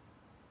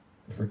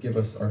 and forgive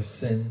us our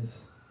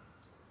sins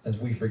as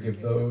we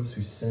forgive those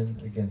who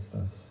sin against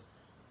us.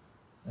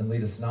 And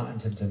lead us not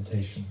into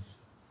temptation,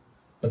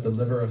 but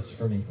deliver us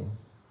from evil.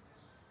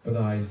 For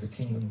thy is the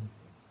kingdom,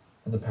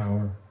 and the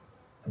power,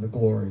 and the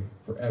glory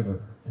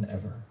forever and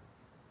ever.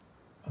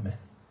 Amen.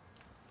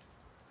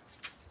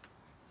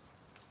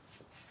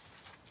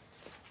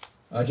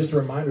 Just a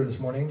reminder this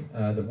morning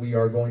that we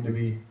are going to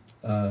be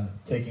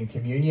taking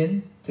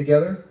communion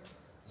together.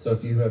 So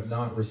if you have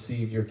not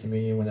received your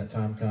communion when that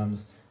time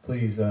comes,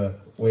 please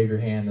wave your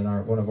hand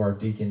and one of our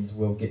deacons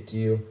will get to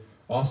you.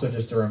 Also,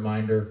 just a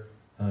reminder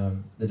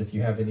that if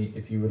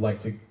you would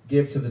like to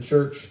give to the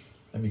church,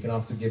 you can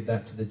also give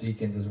that to the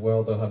deacons as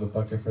well. They'll have a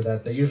bucket for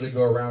that. They usually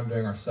go around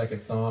during our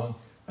second song.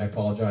 I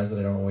apologize that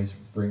I don't always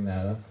bring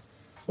that up.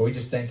 But we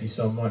just thank you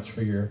so much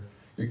for your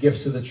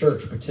gifts to the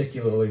church,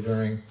 particularly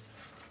during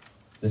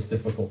this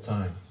difficult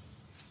time.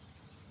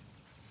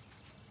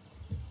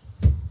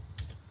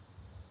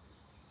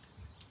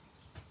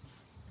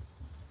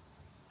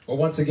 Well,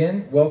 once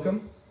again,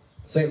 welcome.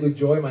 St. Luke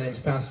Joy, my name is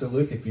Pastor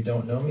Luke. If you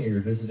don't know me or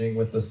you're visiting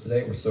with us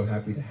today, we're so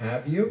happy to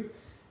have you.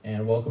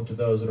 And welcome to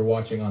those that are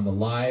watching on the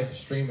live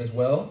stream as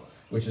well,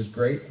 which is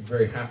great. I'm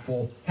very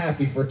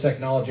happy for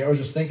technology. I was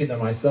just thinking to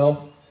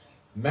myself,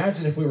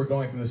 imagine if we were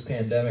going through this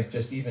pandemic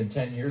just even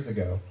 10 years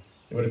ago.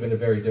 It would have been a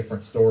very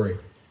different story,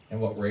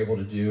 and what we're able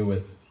to do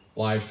with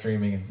live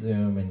streaming and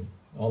Zoom and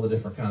all the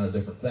different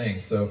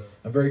things. So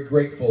I'm very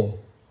grateful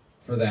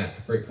for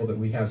that. Grateful that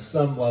we have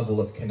some level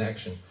of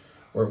connection,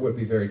 or it would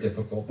be very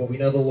difficult. But we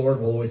know the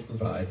Lord will always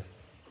provide,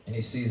 and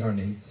he sees our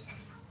needs.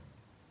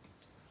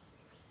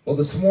 Well,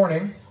 this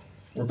morning,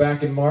 we're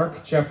back in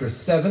Mark chapter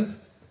 7,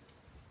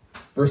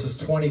 verses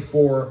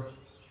 24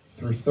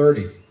 through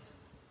 30.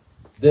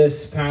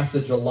 This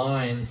passage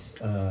aligns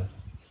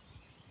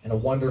in a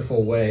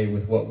wonderful way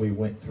with what we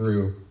went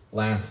through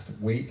last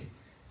week.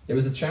 It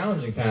was a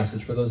challenging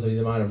passage for those of you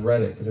that might have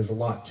read it, because there's a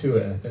lot to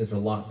it, and I think there's a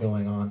lot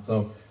going on.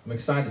 So I'm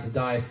excited to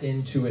dive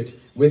into it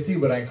with you,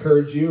 but I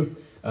encourage you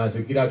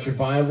to get out your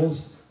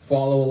Bibles,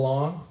 follow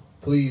along.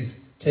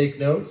 Please take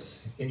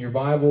notes in your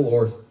Bible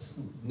or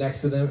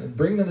next to them, and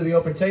bring them to the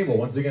open table.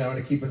 Once again, I'm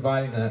going to keep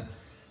inviting that.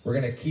 We're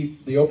going to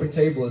keep, the open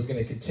table is going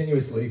to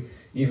continuously,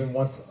 even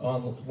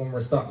when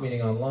we're stopped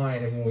meeting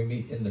online and when we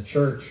meet in the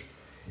church,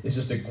 it's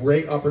just a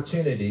great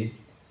opportunity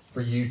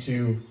for you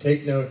to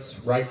take notes,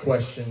 write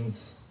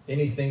questions,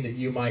 anything that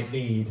you might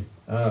need,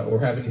 or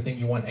have anything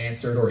you want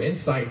answered, or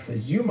insights that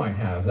you might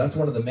have. That's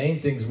one of the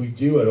main things we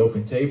do at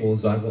Open Table,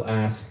 is I will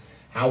ask,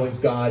 how is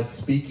God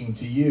speaking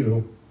to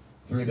you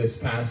through this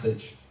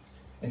passage?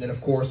 And then,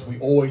 of course, we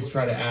always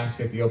try to ask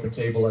at the Open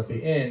Table at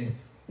the end,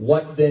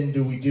 what then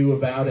do we do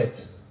about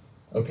it?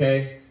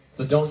 Okay?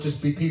 So don't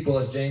just be people,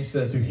 as James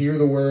says, who hear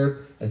the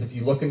word as if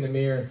you look in the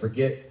mirror and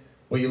forget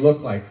what you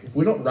look like. If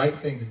we don't write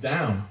things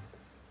down,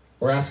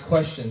 or ask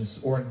questions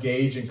or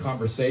engage in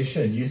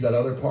conversation and use that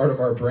other part of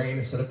our brain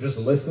instead of just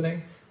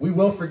listening, we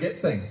will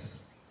forget things.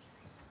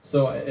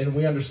 So, and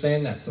we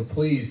understand that. So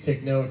please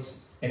take notes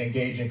and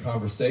engage in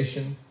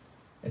conversation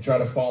and try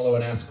to follow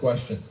and ask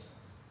questions.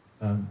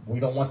 We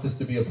don't want this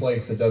to be a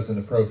place that doesn't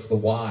approach the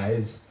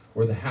whys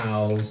or the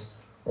hows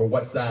or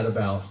what's that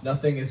about.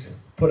 Nothing is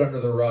put under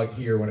the rug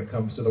here when it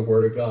comes to the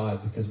Word of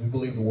God, because we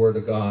believe the Word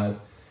of God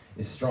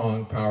is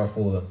strong,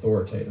 powerful, and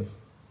authoritative.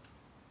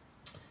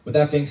 With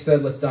that being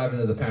said, let's dive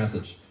into the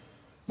passage.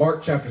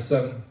 Mark chapter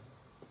 7,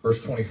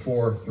 verse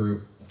 24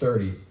 through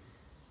 30.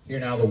 Hear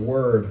now the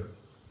word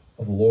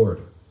of the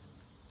Lord.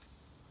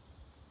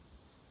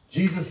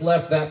 Jesus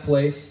left that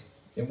place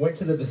and went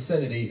to the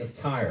vicinity of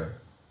Tyre.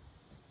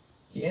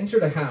 He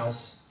entered a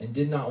house and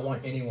did not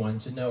want anyone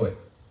to know it.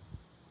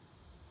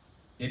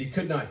 Yet he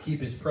could not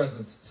keep his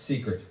presence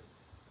secret.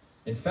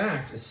 In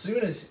fact, as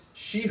soon as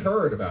she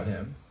heard about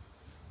him,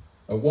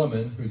 a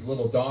woman whose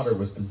little daughter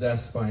was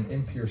possessed by an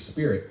impure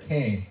spirit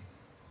came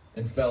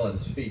and fell at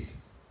his feet.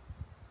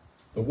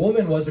 The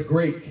woman was a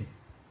Greek,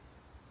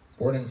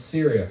 born in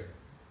Syria.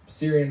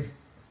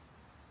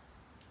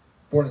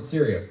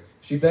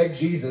 She begged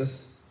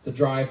Jesus to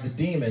drive the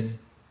demon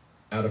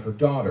out of her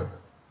daughter.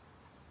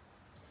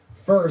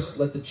 "First,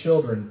 let the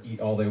children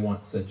eat all they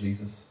want," said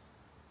Jesus,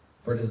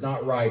 "for it is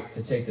not right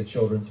to take the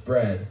children's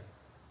bread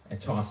and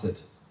toss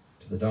it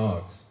to the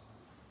dogs."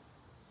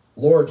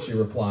 "Lord," she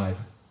replied,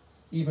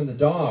 "even the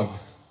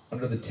dogs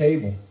under the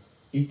table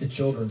eat the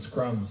children's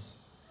crumbs."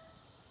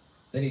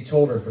 Then he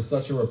told her, "For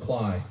such a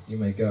reply, you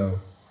may go.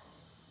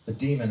 The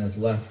demon has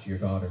left your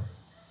daughter."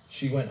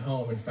 She went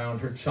home and found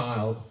her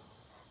child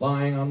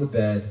lying on the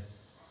bed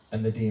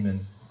and the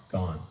demon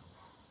gone.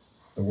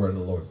 The word of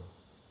the Lord.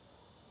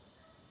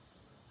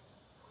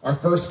 Our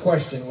first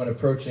question when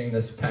approaching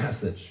this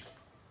passage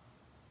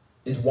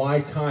is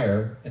why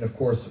Tyre, and of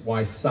course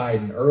why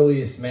Sidon.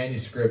 Earliest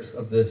manuscripts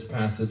of this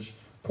passage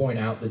point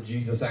out that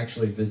Jesus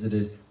actually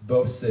visited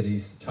both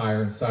cities,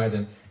 Tyre and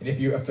Sidon. And if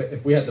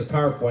we had the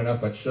PowerPoint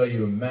up, I'd show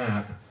you a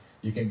map.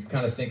 You can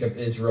kind of think of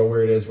Israel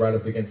where it is right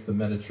up against the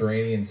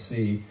Mediterranean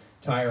Sea.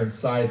 Tyre and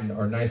Sidon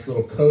are nice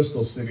little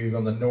coastal cities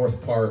on the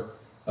north part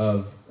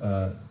of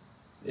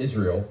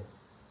Israel.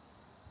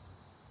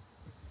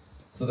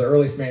 So the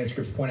earliest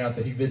manuscripts point out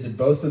that he visited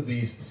both of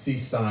these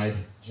seaside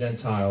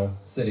Gentile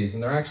cities.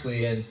 And they're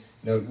actually in,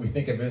 we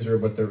think of Israel,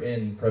 but they're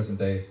in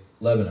present-day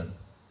Lebanon.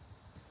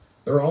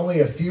 There are only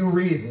a few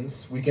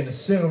reasons we can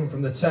assume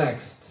from the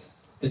texts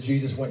that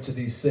Jesus went to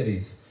these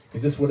cities,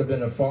 because this would have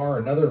been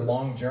another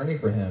long journey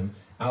for him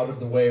out of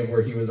the way of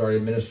where he was already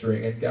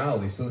ministering in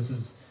Galilee. So this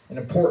is an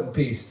important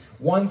piece.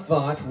 One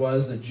thought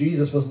was that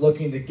Jesus was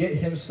looking to get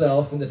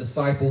himself and the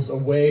disciples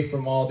away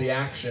from all the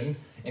action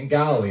in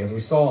Galilee. As we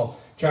saw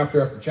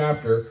chapter after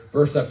chapter,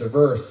 verse after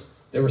verse,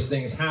 there were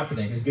things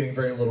happening. He was getting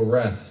very little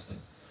rest.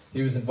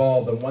 He was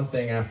involved in one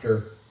thing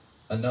after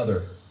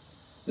another.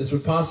 This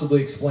would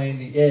possibly explain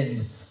the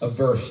end of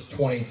verse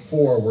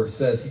 24, where it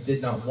says he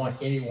did not want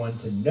anyone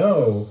to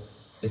know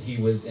that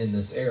he was in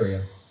this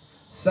area.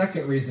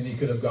 Second reason he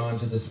could have gone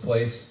to this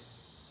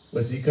place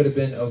was he could have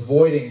been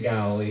avoiding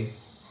Galilee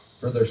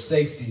for their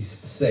safety's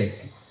sake.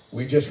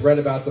 We just read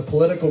about the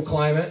political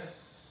climate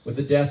with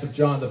the death of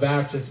John the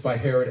Baptist by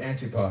Herod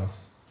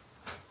Antipas.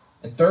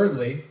 And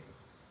thirdly,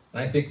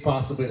 and I think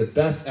possibly the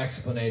best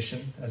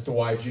explanation as to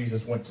why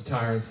Jesus went to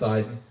Tyre and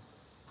Sidon,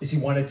 is he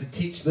wanted to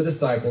teach the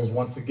disciples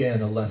once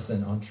again a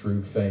lesson on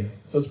true faith.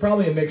 So it's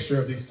probably a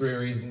mixture of these three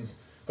reasons,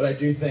 but I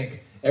do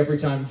think every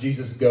time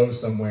Jesus goes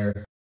somewhere,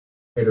 there's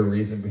a greater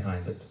reason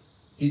behind it.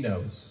 He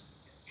knows.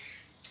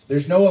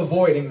 There's no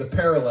avoiding the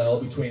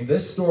parallel between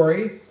this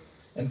story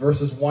and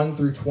verses 1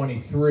 through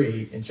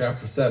 23 in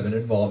chapter 7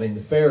 involving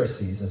the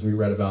Pharisees, as we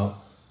read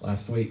about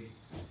last week.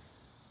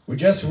 We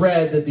just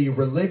read that the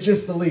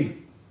religious elite,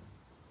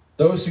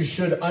 those who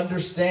should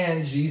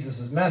understand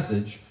Jesus'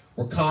 message,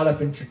 were caught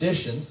up in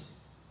traditions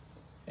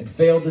and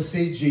failed to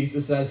see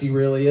Jesus as he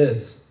really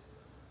is.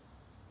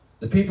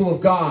 The people of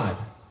God,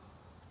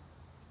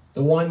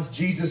 the ones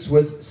Jesus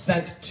was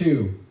sent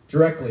to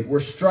directly, were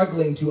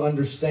struggling to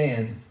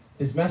understand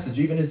his message.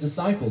 Even his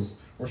disciples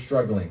were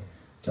struggling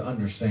to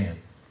understand.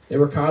 They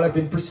were caught up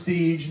in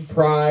prestige and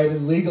pride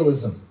and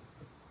legalism.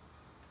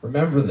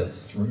 Remember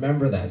this.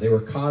 Remember that. They were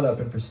caught up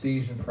in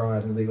prestige and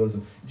pride and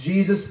legalism.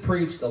 Jesus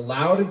preached a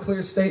loud and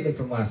clear statement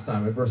from last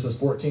time in verses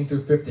 14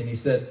 through 15. It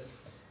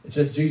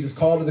says, Jesus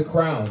called to the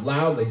crowd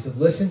loudly. He said,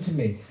 "Listen to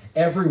me.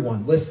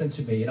 Everyone, listen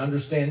to me and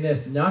understand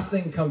this.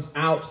 Nothing comes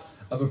out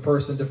of a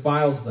person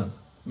defiles them."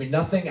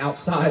 Nothing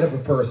outside of a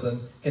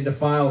person can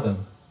defile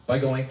them by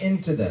going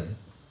into them.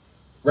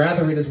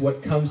 Rather, it is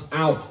what comes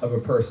out of a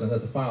person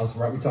that defiles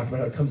them. Right? We talked about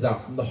how it comes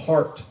out from the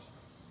heart.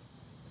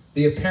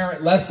 The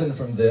apparent lesson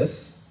from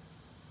this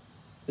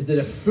is that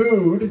if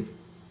food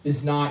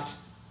is not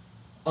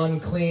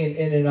unclean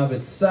in and of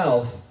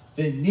itself,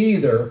 then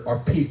neither are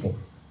people.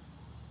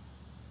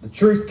 The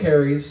truth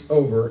carries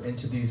over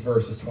into these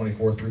verses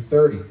 24 through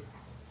 30.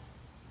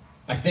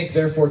 I think,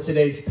 therefore,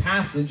 today's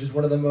passage is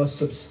one of the most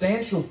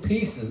substantial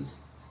pieces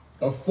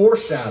of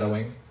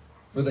foreshadowing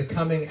for the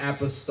coming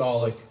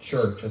apostolic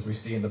church, as we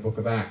see in the book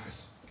of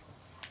Acts.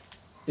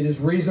 It is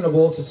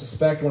reasonable to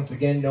suspect, once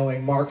again,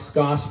 knowing Mark's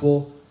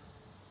gospel,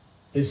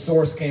 his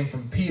source came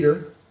from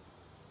Peter,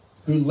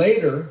 who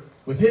later,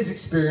 with his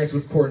experience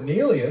with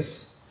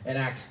Cornelius in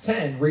Acts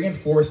 10,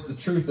 reinforced the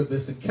truth of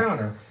this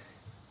encounter.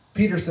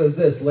 Peter says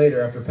this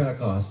later after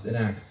Pentecost in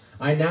Acts,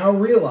 "I now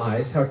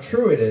realize how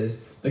true it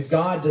is that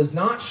God does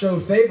not show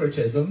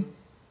favoritism,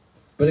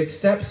 but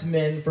accepts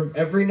men from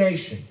every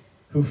nation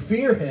who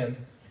fear him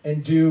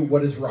and do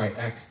what is right."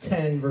 Acts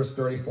 10, verse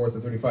 34 to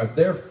 35.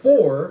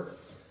 Therefore,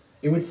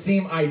 it would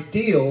seem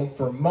ideal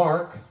for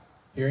Mark,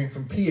 hearing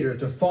from Peter,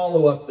 to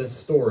follow up this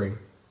story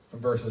from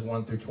verses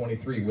 1 through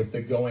 23 with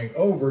the going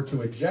over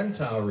to a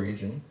Gentile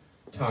region,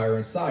 Tyre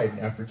and Sidon,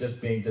 after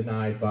just being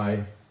denied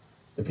by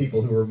the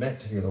people who were meant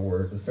to hear the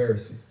word, the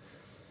Pharisees.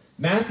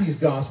 Matthew's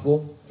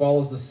gospel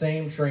follows the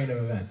same train of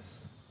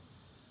events.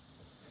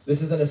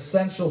 This is an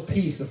essential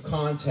piece of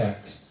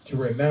context to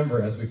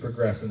remember as we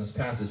progress in this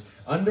passage.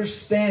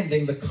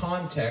 Understanding the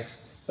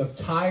context of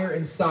Tyre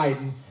and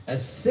Sidon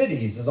as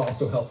cities is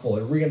also helpful.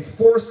 It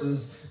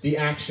reinforces the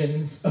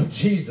actions of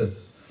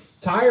Jesus.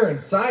 Tyre and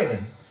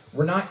Sidon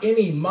were not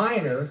any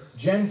minor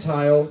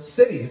Gentile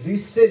cities.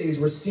 These cities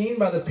were seen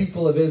by the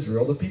people of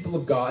Israel, the people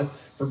of God,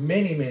 for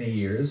many, many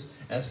years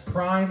as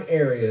prime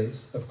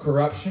areas of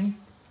corruption,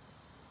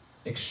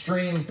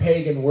 extreme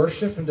pagan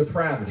worship, and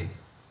depravity.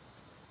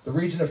 The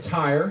region of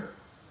Tyre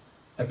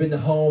had been the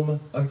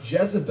home of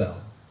Jezebel.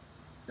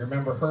 You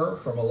remember her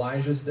from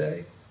Elijah's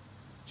day?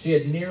 She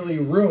had nearly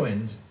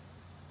ruined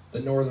the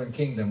northern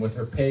kingdom with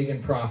her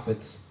pagan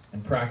prophets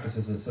and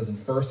practices, it says in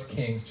 1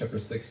 Kings chapter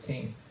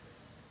 16.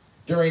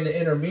 During the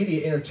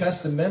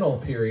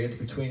intertestamental periods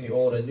between the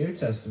Old and New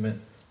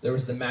Testament, there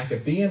was the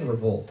Maccabean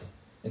revolt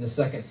in the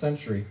 2nd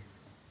century.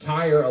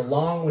 Tyre,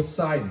 along with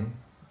Sidon,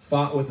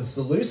 fought with the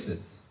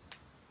Seleucids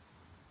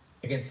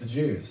against the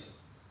Jews.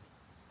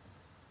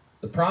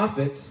 The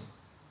prophets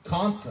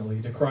constantly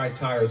decried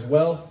Tyre's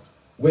wealth,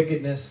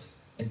 wickedness,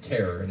 and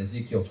terror in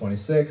Ezekiel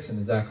 26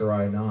 and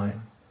Zechariah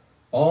 9.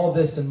 All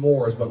this and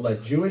more is what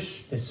led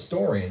Jewish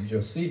historian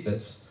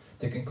Josephus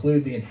to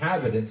conclude the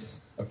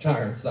inhabitants of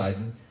Tyre and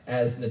Sidon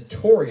as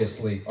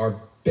notoriously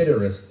our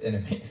bitterest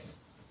enemies.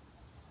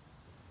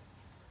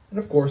 And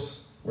of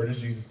course, where does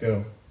Jesus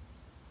go?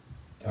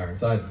 Tyre and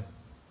Sidon.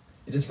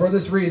 It is for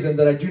this reason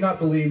that I do not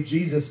believe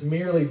Jesus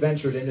merely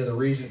ventured into the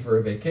region for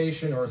a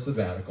vacation or a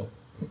sabbatical.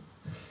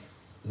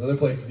 There's other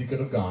places he could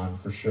have gone,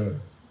 for sure.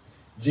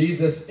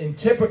 Jesus, in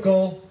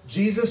typical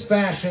Jesus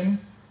fashion,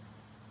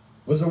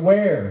 was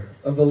aware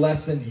of the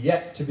lesson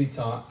yet to be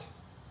taught.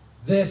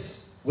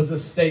 This was a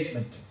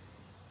statement.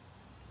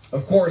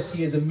 Of course,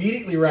 he is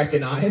immediately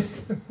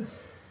recognized,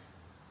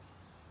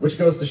 which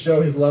goes to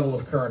show his level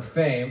of current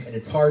fame, and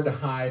it's hard to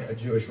hide a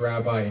Jewish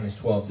rabbi and his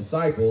 12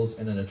 disciples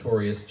in a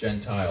notorious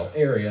Gentile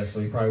area, so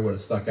he probably would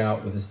have stuck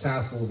out with his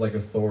tassels like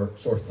a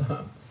sore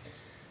thumb.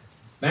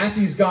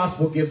 Matthew's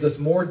gospel gives us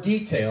more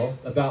detail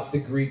about the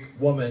Greek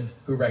woman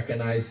who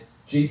recognized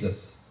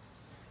Jesus.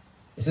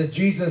 It says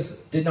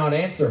Jesus did not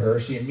answer her.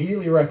 She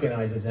immediately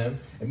recognizes him,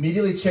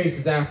 immediately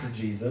chases after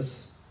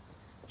Jesus.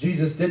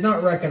 Jesus did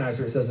not recognize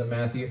her, it says in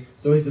Matthew.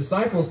 So his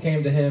disciples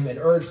came to him and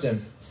urged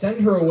him,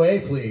 "Send her away,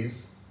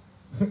 please.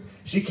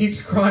 She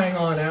keeps crying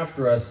on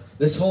after us.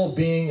 This whole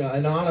being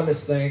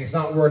anonymous thing is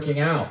not working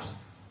out."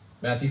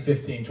 Matthew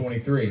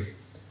 15:23.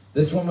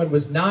 This woman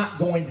was not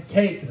going to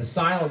take the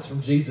silence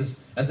from Jesus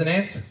as an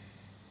answer.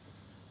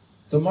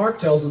 So Mark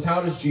tells us,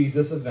 how does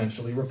Jesus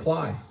eventually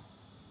reply?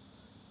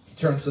 He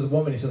turns to the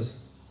woman, he says,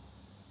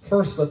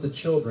 "First let the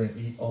children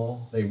eat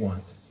all they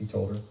want," he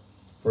told her.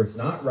 "For it's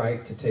not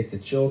right to take the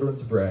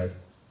children's bread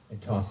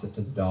and toss it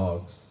to the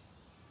dogs."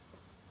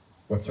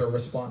 What's her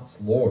response?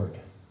 "Lord,"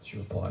 she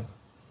replied,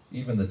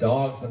 "even the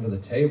dogs under the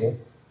table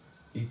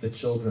eat the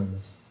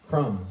children's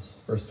crumbs."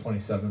 Verse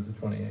 27 to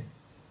 28.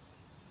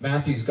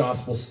 Matthew's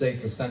gospel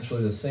states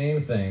essentially the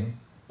same thing,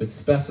 but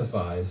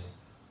specifies,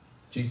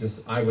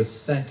 Jesus, "I was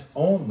sent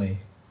only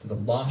to the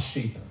lost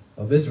sheep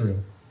of Israel."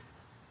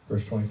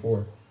 Verse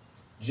 24.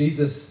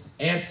 Jesus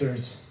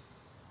answers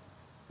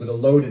with a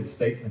loaded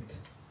statement.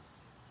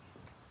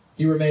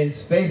 He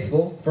remains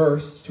faithful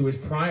first to his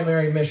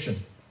primary mission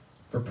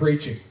for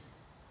preaching,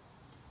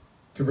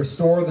 to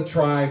restore the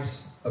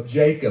tribes of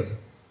Jacob,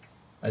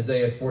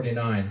 Isaiah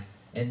 49,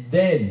 and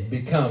then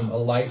become a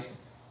light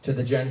to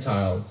the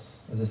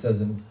Gentiles, as it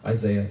says in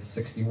Isaiah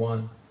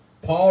 61.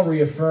 Paul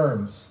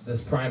reaffirms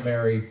this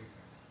primary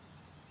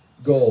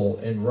goal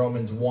in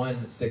Romans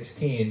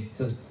 1:16. He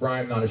says, "For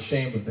I am not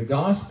ashamed of the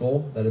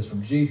gospel," that is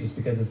from Jesus,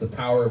 "because it's the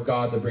power of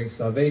God that brings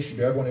salvation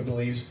to everyone who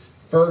believes,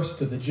 first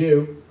to the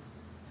Jew,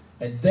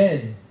 and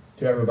then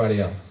to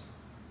everybody else,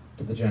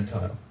 to the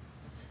Gentile."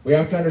 We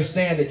have to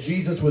understand that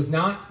Jesus was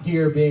not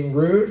here being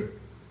rude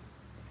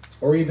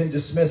or even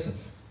dismissive.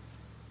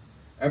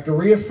 After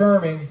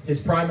reaffirming his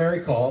primary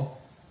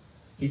call,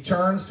 he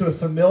turns to a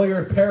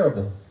familiar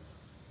parable.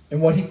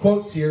 And what he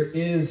quotes here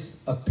is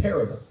a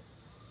parable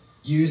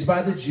used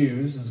by the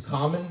Jews, as a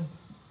common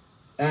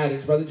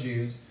adage by the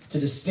Jews, to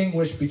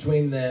distinguish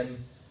between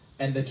them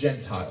and the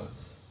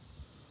Gentiles.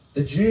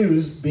 The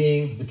Jews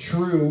being the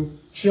true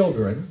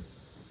children,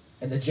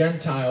 and the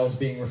Gentiles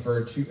being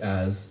referred to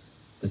as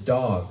the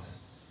dogs.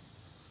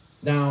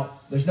 Now,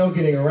 there's no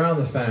getting around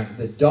the fact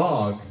that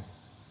dog,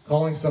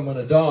 calling someone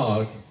a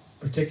dog,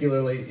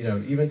 particularly,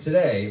 even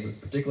today,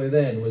 but particularly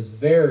then, was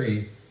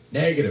very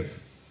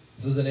negative.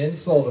 This was an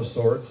insult of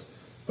sorts,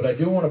 but I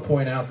do want to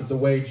point out that the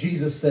way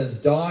Jesus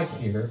says dog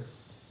here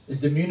is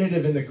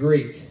diminutive in the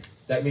Greek.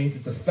 That means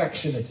it's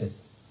affectionate,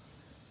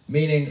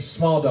 meaning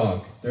small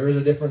dog. There is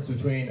a difference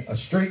between a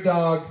street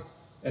dog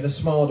and a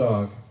small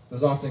dog. It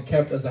was often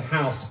kept as a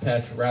house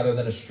pet rather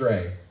than a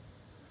stray.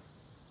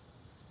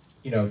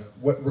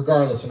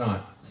 Regardless or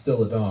not,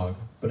 still a dog,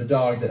 but a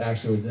dog that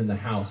actually was in the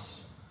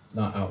house,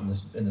 not out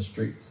in the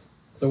streets.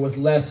 So it was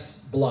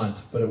less blunt,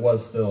 but it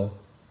was still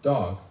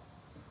dog.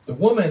 The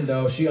woman,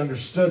 though, she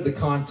understood the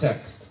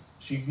context.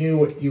 She knew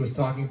what he was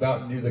talking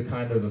about, knew the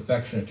kind of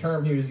affectionate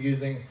term he was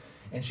using,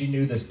 and she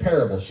knew this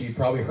parable. She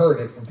probably heard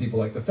it from people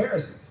like the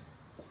Pharisees.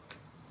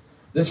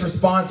 This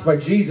response by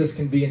Jesus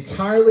can be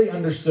entirely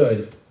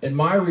understood in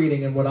my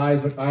reading and what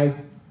I've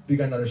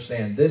begun to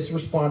understand. This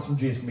response from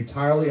Jesus can be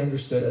entirely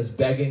understood as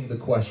begging the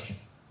question.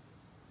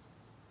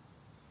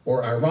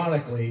 Or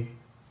ironically,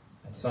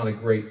 it's not a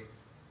great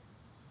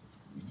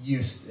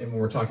use when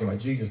we're talking about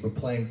Jesus, but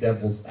playing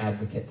devil's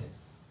advocate.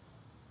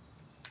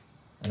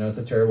 I know it's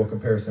a terrible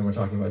comparison when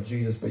we're talking about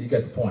Jesus, but you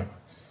get the point.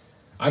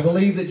 I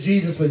believe that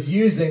Jesus was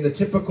using the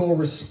typical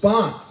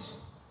response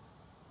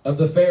of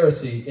the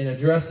Pharisee in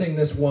addressing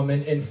this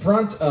woman in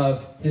front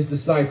of his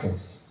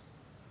disciples.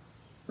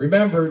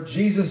 Remember,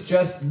 Jesus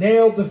just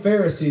nailed the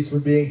Pharisees for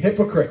being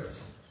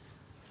hypocrites.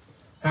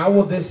 How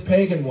will this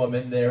pagan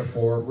woman,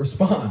 therefore,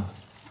 respond?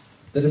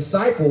 The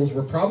disciples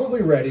were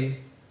probably ready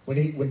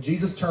when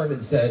Jesus turned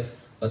and said,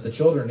 "Let the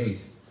children eat."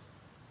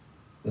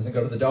 Doesn't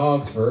go to the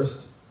dogs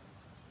first.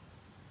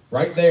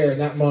 Right there in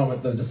that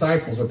moment, the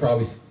disciples are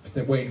probably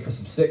waiting for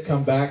some sick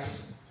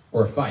comebacks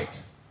or a fight.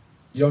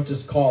 You don't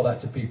just call that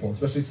to people,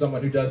 especially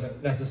someone who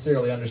doesn't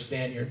necessarily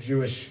understand your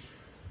Jewish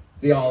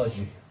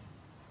theology.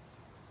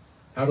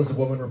 How does the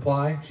woman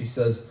reply? She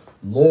says,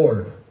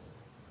 "Lord,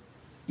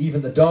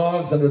 even the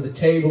dogs under the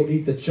table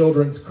eat the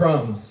children's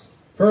crumbs."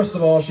 First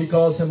of all, she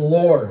calls him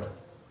Lord,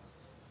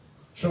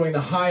 showing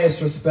the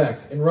highest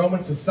respect. In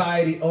Roman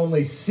society,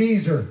 only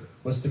Caesar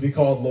was to be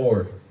called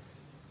Lord.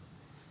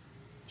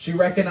 She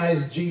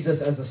recognized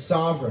Jesus as a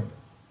sovereign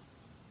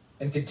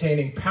and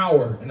containing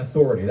power and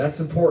authority. That's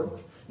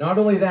important. Not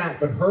only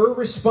that, but her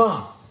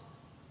response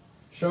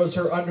shows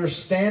her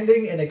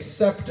understanding and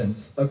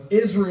acceptance of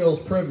Israel's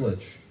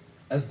privilege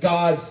as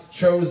God's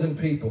chosen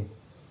people.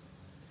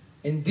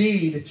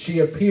 Indeed, she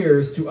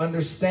appears to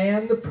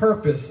understand the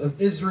purpose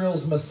of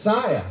Israel's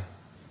Messiah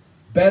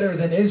better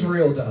than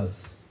Israel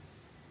does.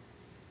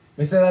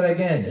 Let me say that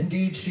again.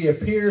 Indeed, she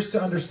appears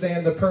to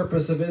understand the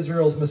purpose of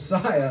Israel's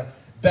Messiah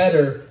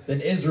better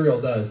than Israel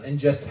does, and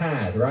just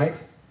had, right?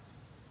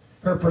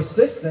 Her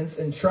persistence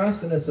and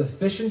trust in the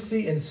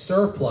sufficiency and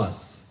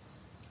surplus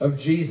of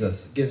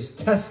Jesus gives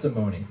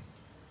testimony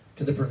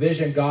to the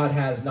provision God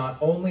has not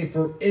only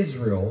for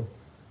Israel,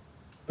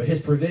 but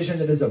his provision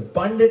that is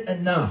abundant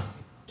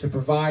enough to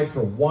provide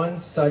for one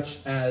such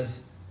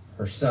as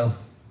herself.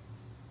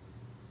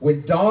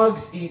 When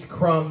dogs eat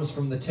crumbs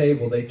from the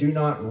table, they do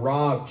not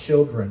rob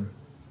children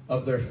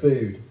of their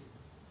food.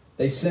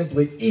 They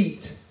simply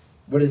eat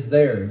what is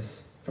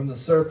theirs from the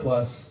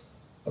surplus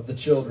of the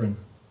children.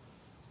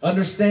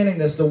 Understanding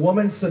this, the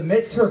woman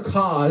submits her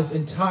cause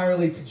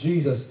entirely to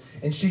Jesus,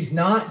 and she's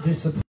not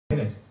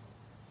disappointed.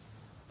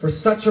 For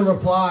such a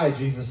reply,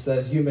 Jesus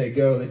says, "You may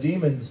go. The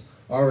demons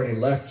already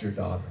left your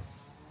daughter."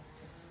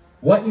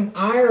 What an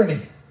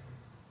irony.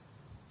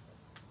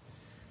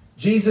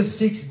 Jesus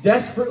seeks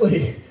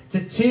desperately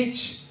to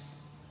teach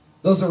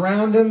those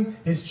around him,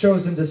 his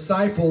chosen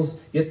disciples,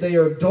 yet they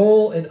are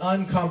dull and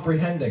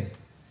uncomprehending.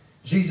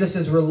 Jesus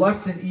is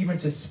reluctant even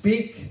to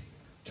speak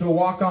to a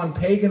walk-on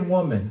pagan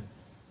woman,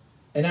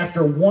 and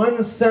after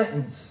one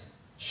sentence,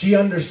 she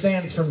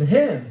understands from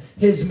him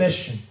his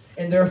mission,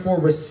 and therefore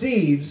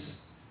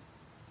receives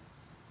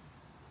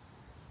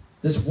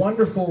this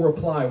wonderful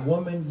reply.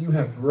 "Woman, you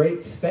have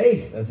great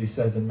faith," as he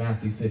says in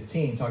Matthew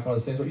 15, talking about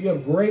the same. You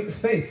have great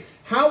faith.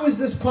 How is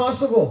this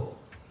possible?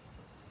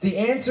 The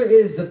answer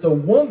is that the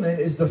woman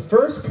is the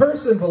first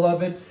person,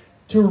 beloved,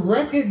 to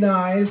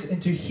recognize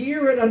and to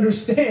hear and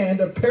understand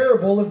a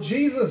parable of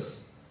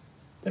Jesus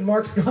in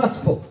Mark's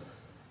gospel.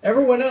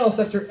 Everyone else,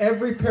 after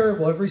every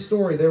parable, every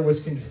story, there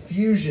was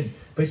confusion.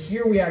 But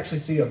here we actually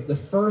see the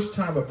first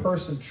time a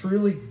person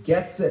truly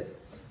gets it.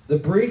 The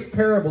brief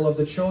parable of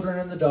the children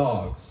and the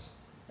dogs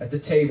at the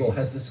table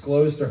has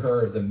disclosed to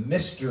her the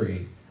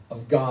mystery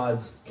of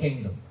God's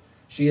kingdom.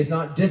 She is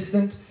not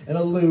distant and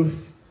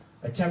aloof,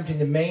 attempting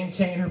to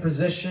maintain her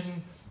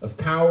position of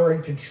power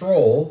and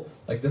control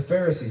like the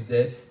Pharisees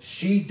did.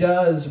 She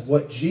does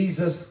what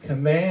Jesus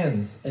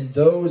commands, and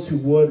those who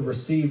would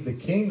receive the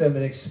kingdom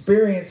and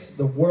experience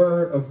the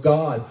word of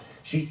God.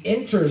 She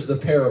enters the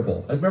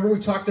parable. Remember we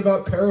talked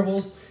about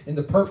parables and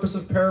the purpose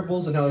of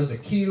parables and how there's a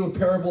key to a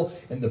parable,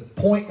 and the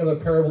point of a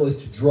parable is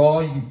to draw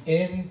you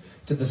in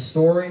to the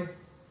story.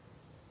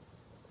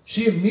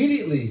 She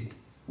immediately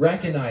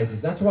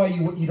recognizes. That's why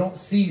you don't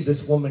see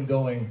this woman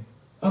going,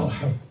 "Oh,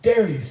 how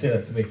dare you say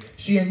that to me."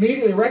 She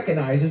immediately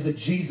recognizes that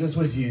Jesus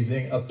was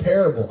using a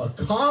parable, a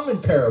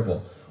common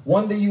parable,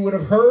 one that you would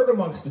have heard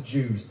amongst the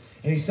Jews.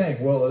 And he's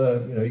saying, well,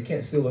 you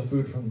can't steal the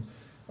food from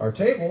our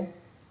table.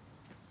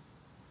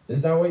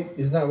 Isn't that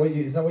what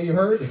you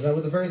heard? Isn't that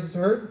what the Pharisees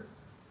heard?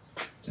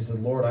 She said,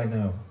 Lord, I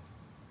know.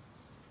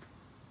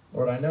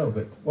 Lord, I know,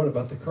 but what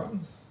about the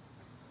crumbs?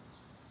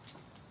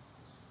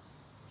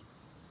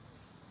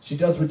 She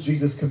does what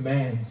Jesus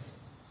commands.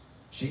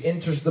 She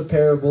enters the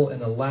parable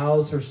and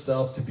allows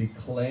herself to be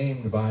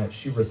claimed by it.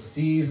 She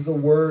receives the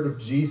word of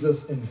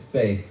Jesus in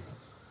faith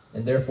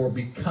and therefore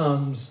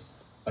becomes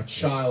a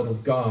child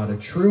of God. A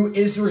true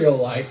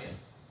Israelite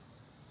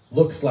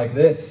looks like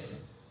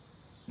this.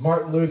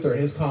 Martin Luther,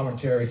 in his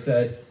commentary,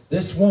 said,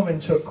 this woman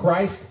took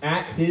Christ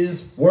at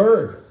his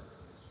word.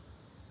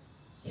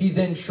 He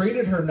then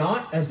treated her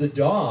not as a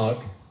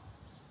dog,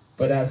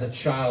 but as a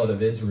child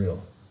of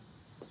Israel.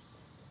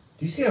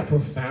 Do you see how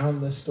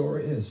profound this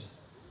story is?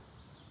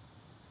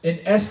 In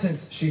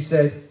essence, she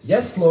said,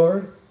 yes,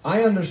 Lord,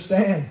 I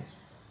understand.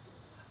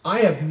 I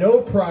have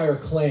no prior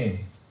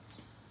claim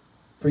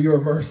for your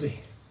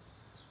mercy.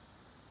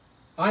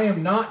 I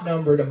am not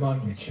numbered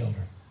among your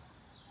children.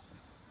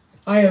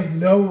 I have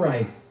no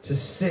right to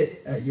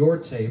sit at your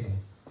table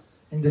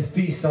and to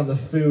feast on the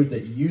food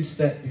that you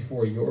set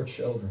before your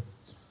children.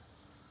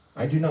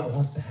 I do not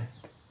want that.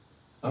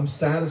 I'm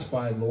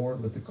satisfied,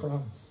 Lord, with the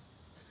crumbs.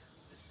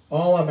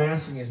 All I'm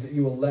asking is that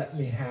you will let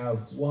me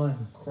have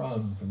one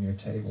crumb from your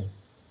table.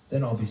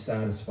 Then I'll be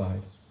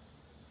satisfied.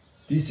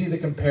 Do you see the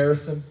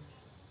comparison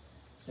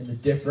and the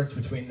difference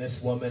between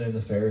this woman and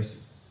the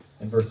Pharisees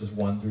in verses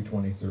 1 through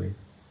 23?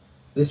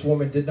 This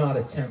woman did not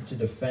attempt to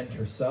defend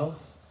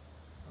herself,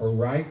 her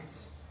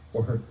rights,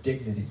 or her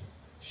dignity.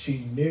 She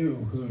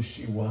knew who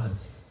she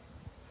was.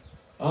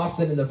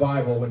 Often in the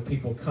Bible, when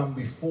people come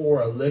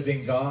before a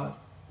living God,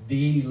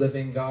 the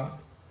living God,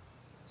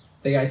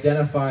 they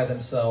identify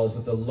themselves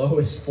with the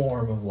lowest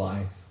form of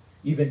life.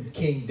 Even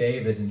King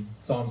David in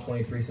Psalm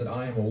 23 said,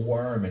 I am a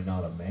worm and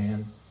not a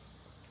man.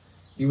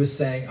 He was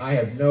saying, I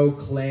have no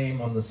claim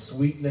on the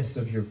sweetness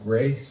of your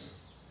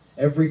grace.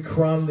 Every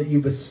crumb that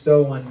you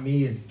bestow on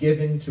me is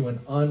given to an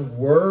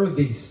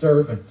unworthy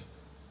servant.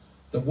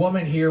 The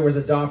woman here was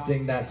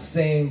adopting that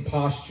same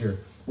posture,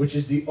 which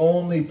is the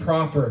only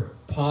proper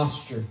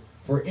posture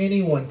for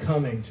anyone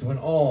coming to an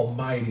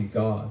almighty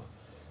God.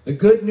 The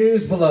good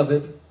news,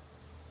 beloved,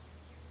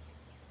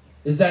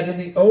 is that in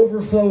the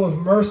overflow of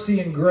mercy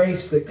and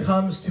grace that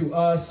comes to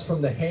us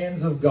from the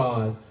hands of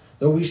God,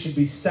 though we should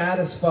be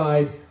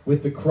satisfied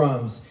with the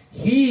crumbs,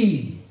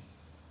 He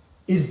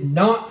is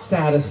not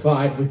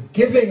satisfied with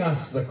giving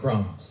us the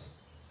crumbs.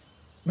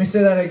 Let me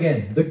say that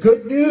again. The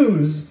good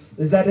news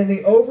is that in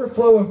the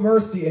overflow of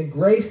mercy and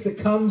grace that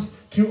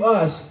comes to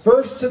us,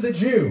 first to the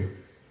Jew,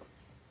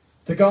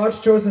 to God's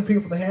chosen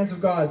people from the hands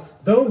of God,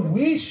 though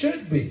we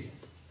should be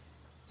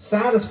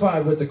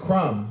satisfied with the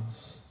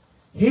crumbs,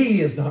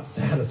 He is not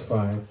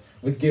satisfied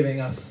with giving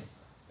us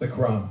the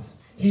crumbs.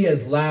 He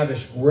has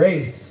lavished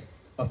grace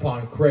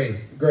upon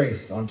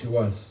grace onto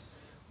us.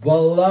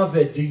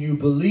 Beloved, do you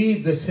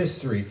believe this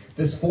history,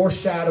 this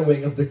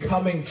foreshadowing of the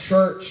coming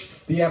church,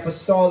 the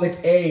apostolic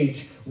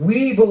age?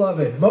 We,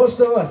 beloved, most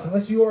of us,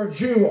 unless you are a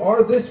Jew,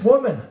 are this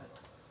woman.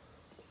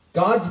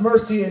 God's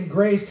mercy and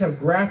grace have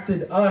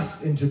grafted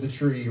us into the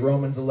tree,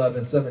 Romans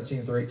 11,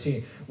 17 through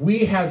 18.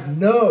 We have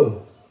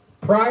no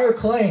prior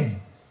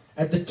claim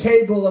at the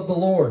table of the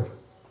Lord.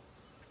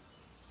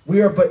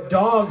 We are but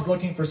dogs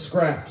looking for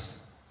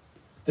scraps.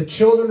 The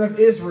children of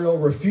Israel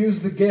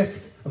refused the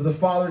gift of the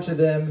Father to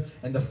them,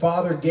 and the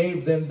Father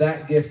gave them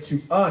that gift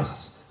to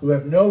us, who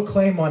have no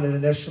claim on it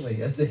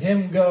initially. As the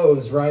hymn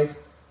goes, right?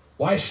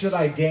 Why should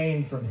I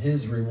gain from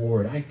His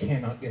reward? I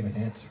cannot give an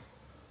answer.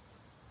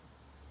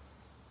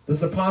 Does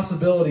the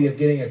possibility of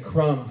getting a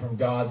crumb from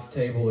God's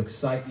table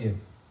excite you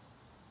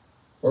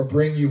or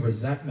bring you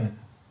resentment?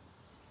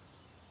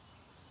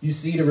 You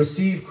see, to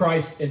receive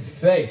Christ in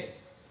faith,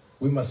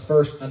 we must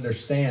first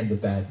understand the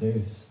bad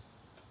news.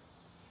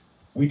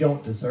 We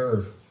don't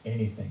deserve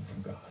anything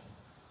from God.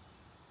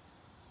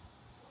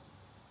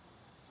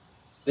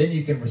 Then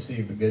you can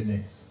receive the good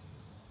news.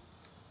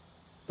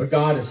 But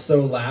God has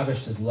so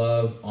lavished His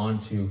love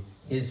onto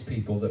His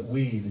people that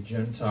we, the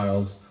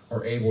Gentiles,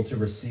 are able to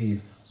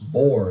receive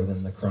more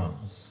than the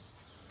crumbs.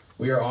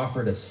 We are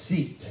offered a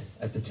seat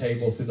at the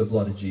table through the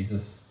blood of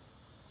Jesus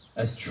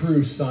as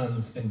true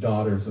sons and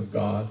daughters of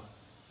God.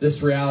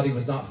 This reality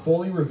was not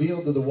fully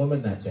revealed to the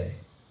woman that day.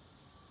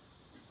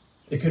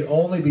 It could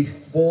only be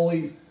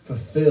fully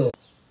fulfilled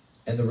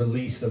in the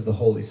release of the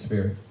Holy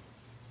Spirit.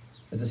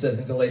 As it says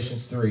in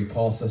Galatians 3,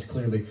 Paul says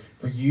clearly,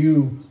 for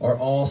you are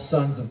all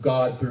sons of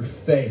God through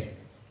faith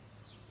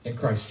in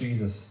Christ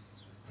Jesus.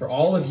 For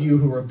all of you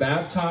who were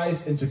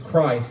baptized into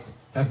Christ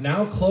have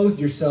now clothed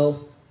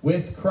yourself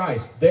with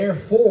Christ.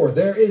 Therefore,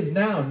 there is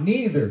now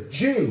neither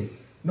Jew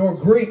nor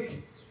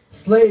Greek,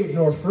 slave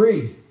nor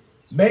free,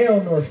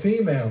 male nor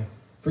female,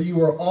 for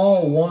you are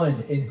all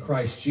one in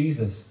Christ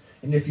Jesus.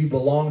 And if you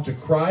belong to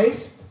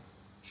Christ,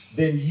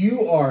 then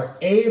you are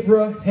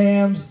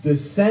Abraham's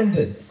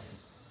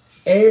descendants,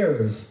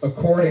 heirs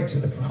according to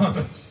the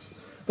promise.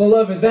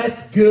 Beloved,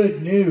 that's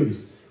good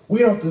news. We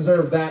don't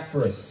deserve that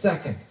for a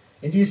second.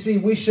 And you see,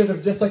 we should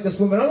have, just like this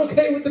woman, I'm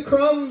okay with the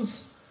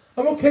crumbs.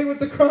 I'm okay with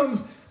the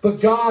crumbs. But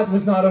God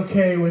was not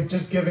okay with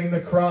just giving the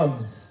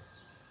crumbs.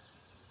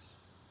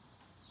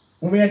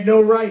 When we had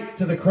no right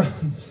to the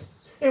crumbs.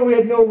 And we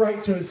had no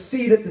right to a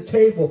seat at the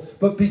table.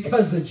 But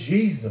because of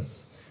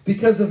Jesus,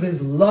 because of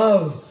his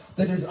love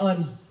that is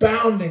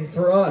unbounding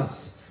for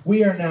us,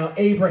 we are now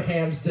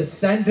Abraham's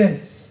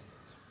descendants.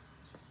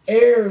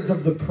 Heirs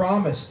of the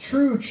promise.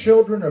 True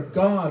children of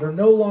God are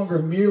no longer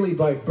merely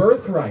by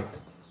birthright.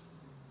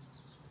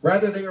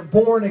 Rather, they are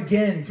born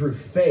again through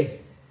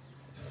faith.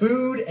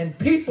 Food and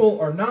people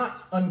are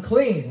not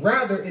unclean.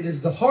 Rather, it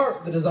is the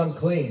heart that is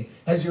unclean.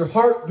 Has your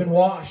heart been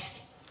washed?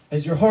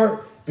 Has your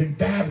heart been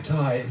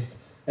baptized?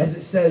 As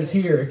it says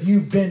here, if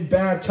you've been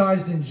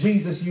baptized in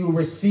Jesus, you will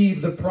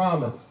receive the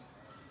promise.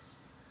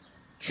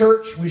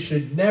 Church, we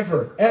should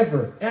never,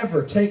 ever,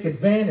 ever take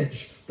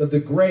advantage of the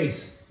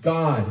grace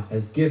God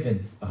has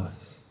given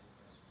us.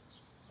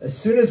 As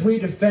soon as we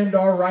defend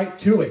our right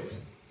to it,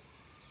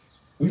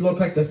 we look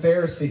like the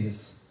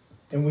Pharisees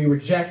and we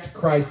reject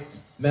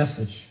Christ's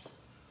message.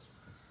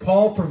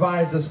 Paul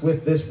provides us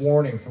with this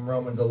warning from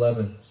Romans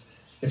 11.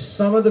 If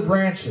some of the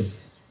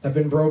branches have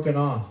been broken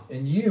off,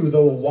 and you,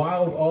 though a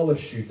wild olive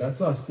shoot, that's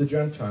us, the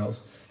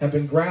Gentiles, have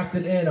been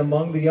grafted in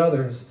among the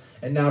others,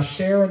 and now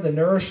share in the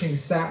nourishing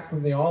sap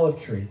from the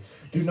olive tree,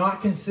 do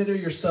not consider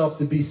yourself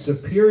to be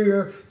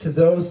superior to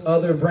those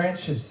other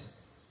branches.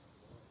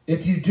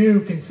 If you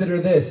do,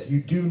 consider this: you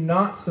do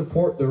not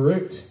support the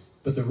root,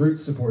 but the root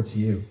supports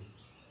you.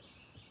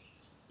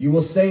 You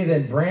will say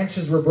then,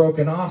 branches were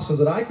broken off so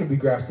that I could be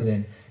grafted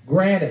in.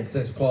 Granted,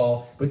 says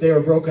Paul, but they were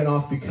broken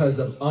off because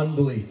of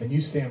unbelief, and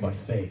you stand by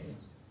faith.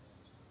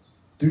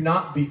 Do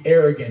not be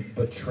arrogant,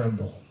 but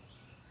tremble.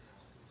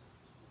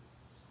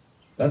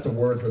 That's a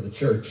word for the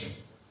church.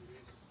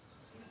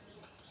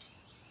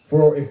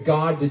 For if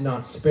God did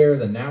not spare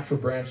the natural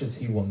branches,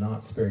 he will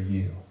not spare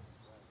you.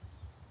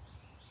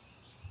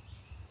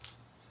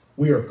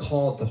 We are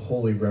called to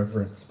holy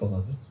reverence,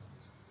 beloved.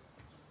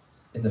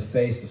 In the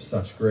face of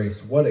such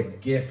grace, what a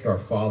gift our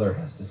Father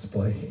has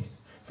displayed.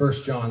 1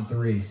 John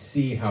 3,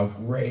 see how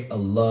great a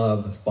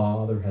love the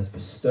Father has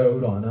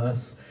bestowed on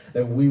us,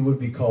 that we would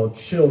be called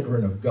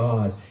children of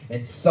God,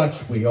 and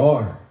such we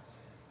are.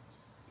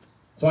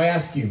 So I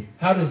ask you,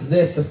 how does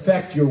this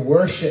affect your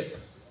worship?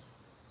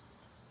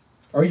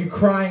 Are you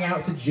crying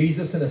out to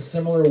Jesus in a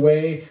similar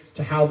way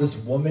to how this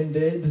woman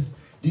did?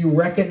 Do you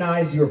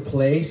recognize your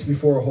place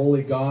before a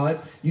holy God?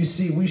 You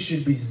see, we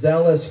should be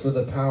zealous for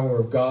the power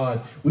of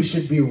God. We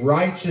should be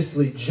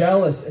righteously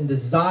jealous and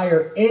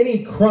desire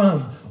any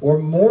crumb or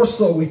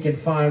morsel we can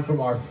find from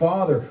our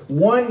Father.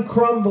 One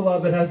crumb,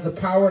 beloved, has the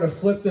power to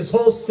flip this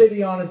whole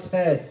city on its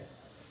head.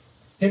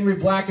 Henry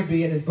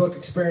Blackaby, in his book,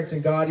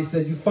 Experiencing God, he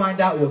said, you find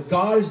out what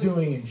God is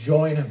doing and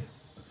join him.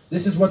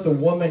 This is what the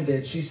woman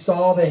did. She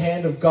saw the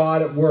hand of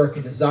God at work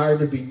and desired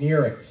to be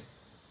near it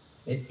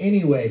in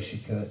any way she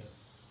could.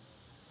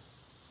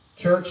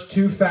 Church,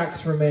 two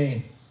facts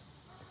remain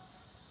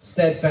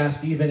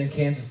steadfast even in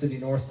Kansas City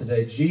North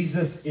today.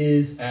 Jesus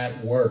is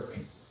at work.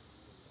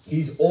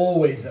 He's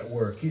always at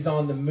work. He's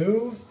on the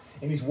move,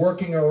 and he's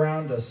working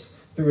around us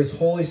through his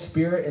Holy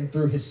Spirit and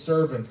through his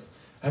servants.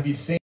 Have you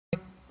seen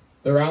them?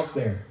 They're out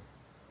there.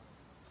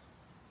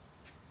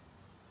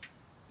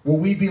 Will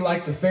we be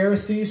like the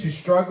Pharisees who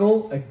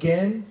struggle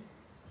again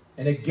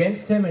and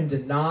against him and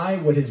deny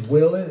what his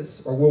will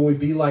is? Or will we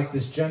be like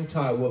this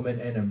Gentile woman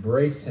and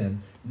embrace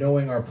him,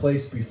 knowing our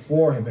place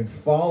before him, and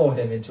follow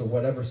him into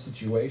whatever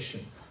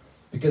situation?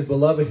 Because,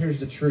 beloved,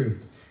 here's the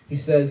truth. He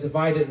says, if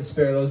I didn't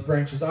spare those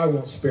branches, I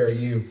won't spare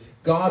you.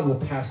 God will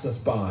pass us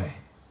by.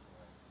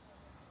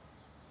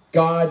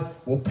 God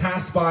will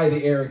pass by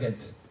the arrogant.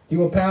 He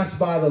will pass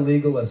by the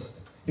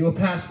legalist. He will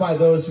pass by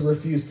those who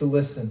refuse to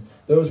listen.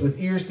 Those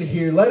with ears to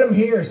hear, let him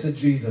hear, said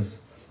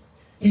Jesus.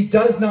 He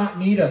does not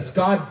need us.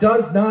 God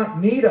does not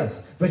need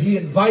us, but he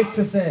invites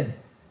us in.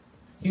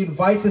 He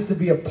invites us to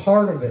be a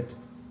part of it.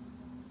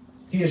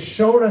 He has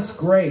shown us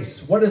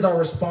grace. What is our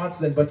response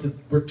then but to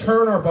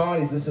return our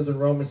bodies, this is in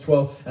Romans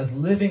 12, as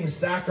living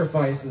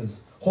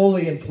sacrifices,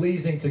 holy and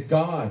pleasing to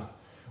God?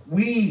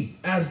 We,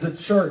 as the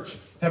church,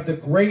 have the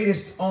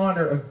greatest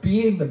honor of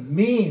being the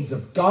means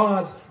of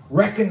God's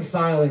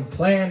reconciling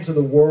plan to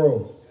the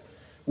world.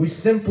 We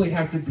simply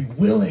have to be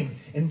willing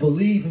and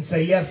believe and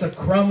say, yes, a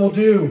crumb will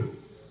do.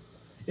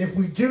 If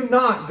we do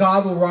not,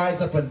 God will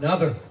rise up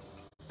another.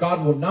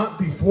 God will not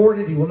be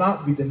thwarted. He will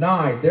not be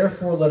denied.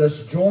 Therefore, let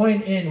us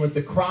join in with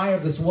the cry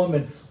of this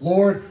woman,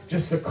 Lord,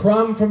 just a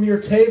crumb from your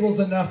table is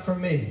enough for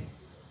me.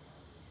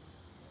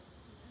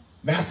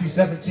 Matthew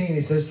 17,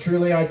 he says,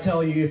 truly I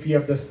tell you, if you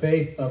have the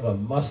faith of a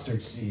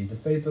mustard seed, the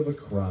faith of a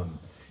crumb,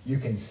 You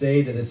can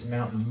say to this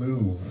mountain,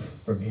 move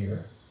from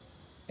here,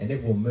 and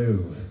it will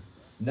move.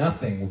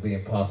 Nothing will be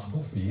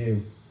impossible for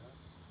you.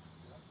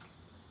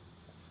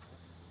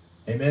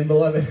 Amen,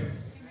 beloved? Amen.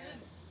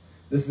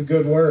 This is a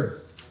good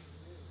word.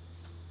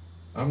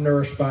 I'm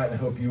nourished by it, and I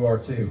hope you are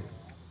too.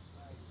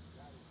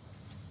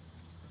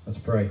 Let's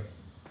pray.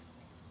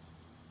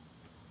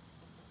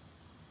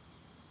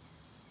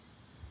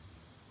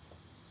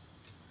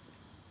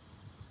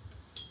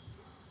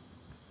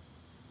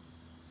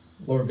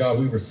 Lord God,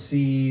 we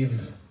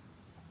receive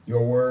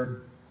your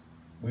word.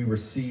 We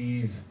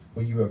receive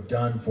what you have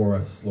done for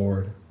us,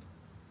 Lord.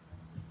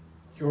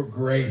 Your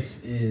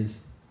grace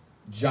is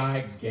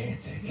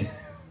gigantic.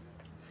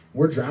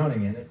 We're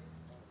drowning in it.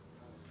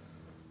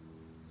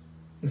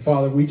 And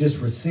Father, we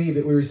just receive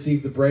it. We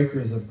receive the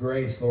breakers of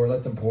grace, Lord.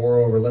 Let them pour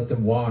over. Let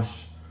them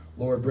wash.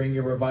 Lord, bring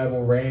your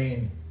revival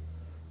rain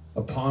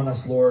upon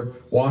us, Lord.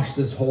 Wash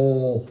this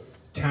whole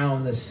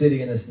town, this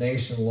city, and this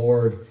nation,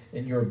 Lord.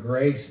 In your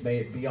grace, may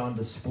it be on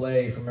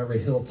display from every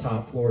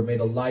hilltop, Lord. May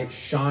the light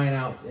shine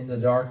out in the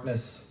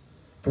darkness,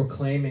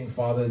 proclaiming,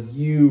 Father,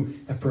 you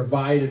have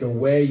provided a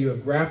way. You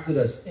have grafted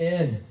us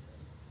in.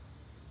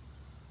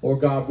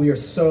 Lord God, we are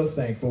so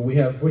thankful.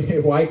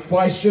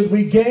 Why should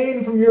we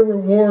gain from your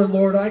reward,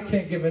 Lord? I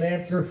can't give an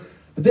answer.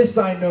 But this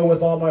I know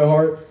with all my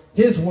heart.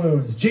 His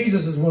wounds,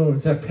 Jesus'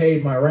 wounds, have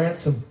paid my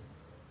ransom.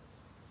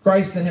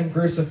 Christ and him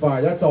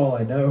crucified. That's all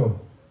I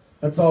know.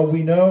 That's all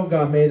we know.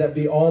 God, may that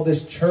be all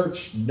this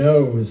church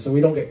knows, so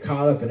we don't get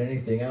caught up in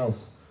anything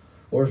else.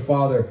 Lord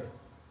Father,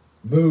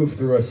 move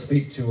through us,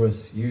 speak to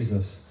us, use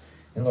us.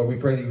 And Lord, we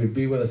pray that you would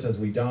be with us as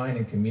we dine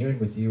and commune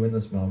with you in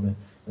this moment.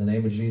 In the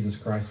name of Jesus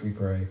Christ we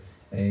pray.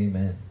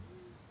 Amen.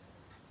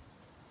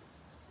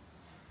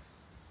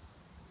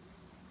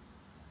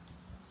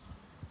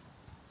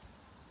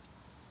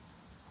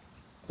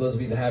 For those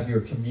of you that have your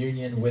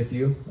communion with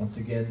you, once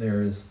again,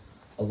 there is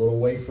a little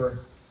wafer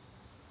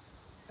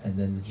and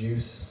then the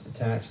juice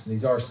attached.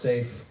 These are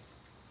safe.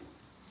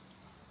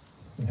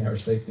 They are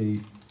safe to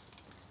eat.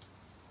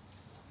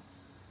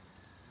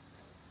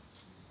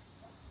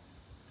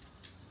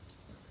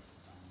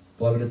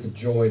 Beloved, it's a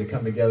joy to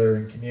come together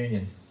in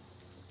communion.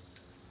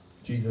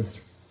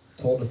 Jesus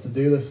told us to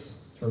do this,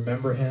 to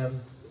remember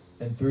him,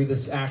 and through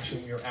this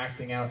action, we are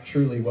acting out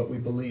truly what we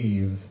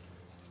believe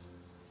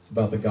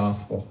about the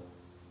gospel.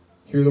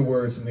 Hear the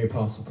words from the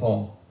Apostle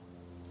Paul.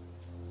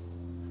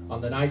 On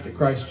the night that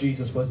Christ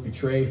Jesus was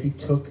betrayed, he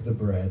took the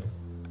bread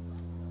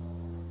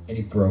and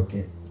he broke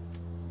it.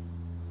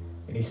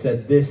 And he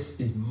said, "This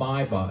is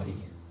my body,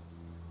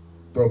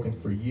 broken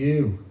for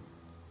you.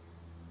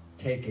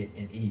 Take it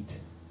and eat."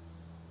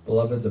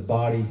 Beloved, the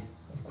body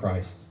of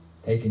Christ.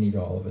 Take and eat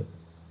all of it.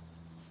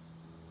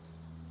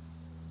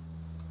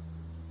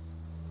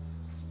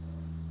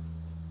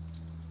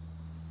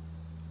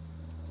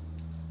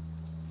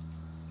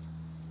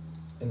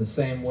 In the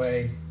same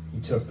way, he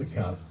took the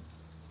cup.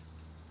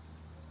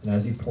 And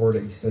as he poured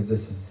it, he said,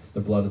 "This is the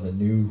blood of the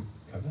new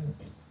covenant,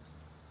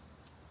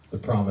 the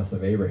promise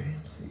of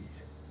Abraham's seed.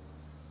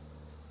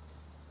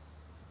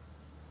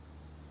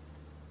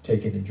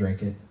 Take it and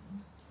drink it.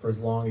 For as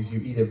long as you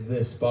eat of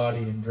this body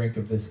and drink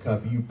of this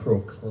cup, you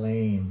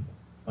proclaim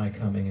my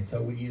coming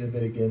until we eat of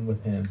it again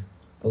with him."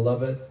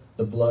 Beloved,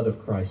 the blood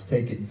of Christ.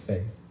 Take it in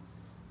faith.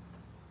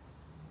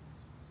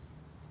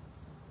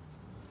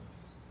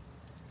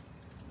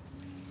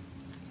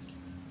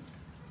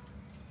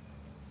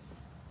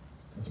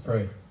 Let's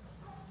pray.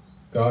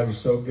 God, you're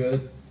so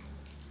good.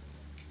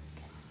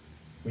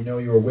 We know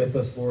you are with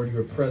us, Lord. You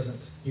are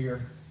present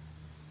here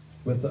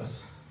with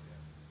us.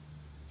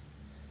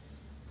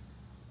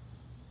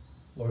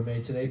 Lord,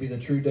 may today be the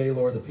true day,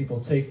 Lord, that people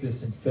take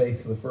this in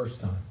faith for the first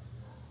time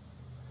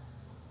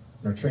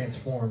and are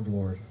transformed,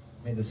 Lord.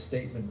 May the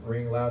statement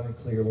ring loud and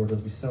clear, Lord,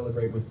 as we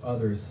celebrate with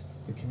others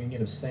the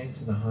communion of saints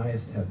in the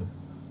highest heaven.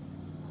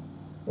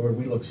 Lord,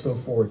 we look so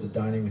forward to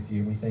dining with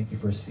you, and we thank you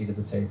for a seat at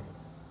the table.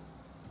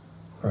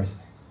 In Christ's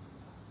name,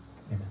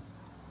 amen.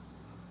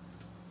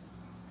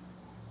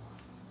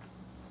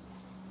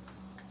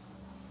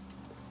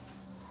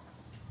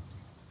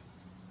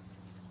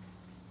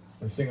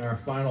 Let's sing our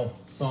final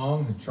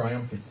song, the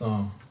triumphant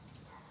song.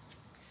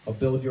 I'll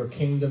build your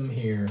kingdom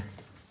here.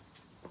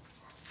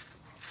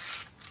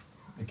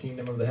 The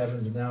kingdom of the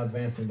heavens is now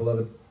advancing,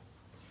 beloved.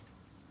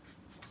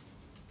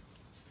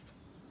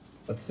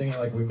 Let's sing it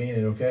like we mean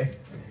it, okay?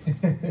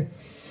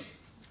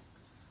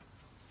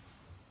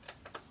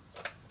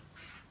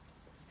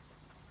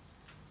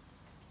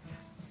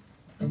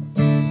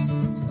 Again.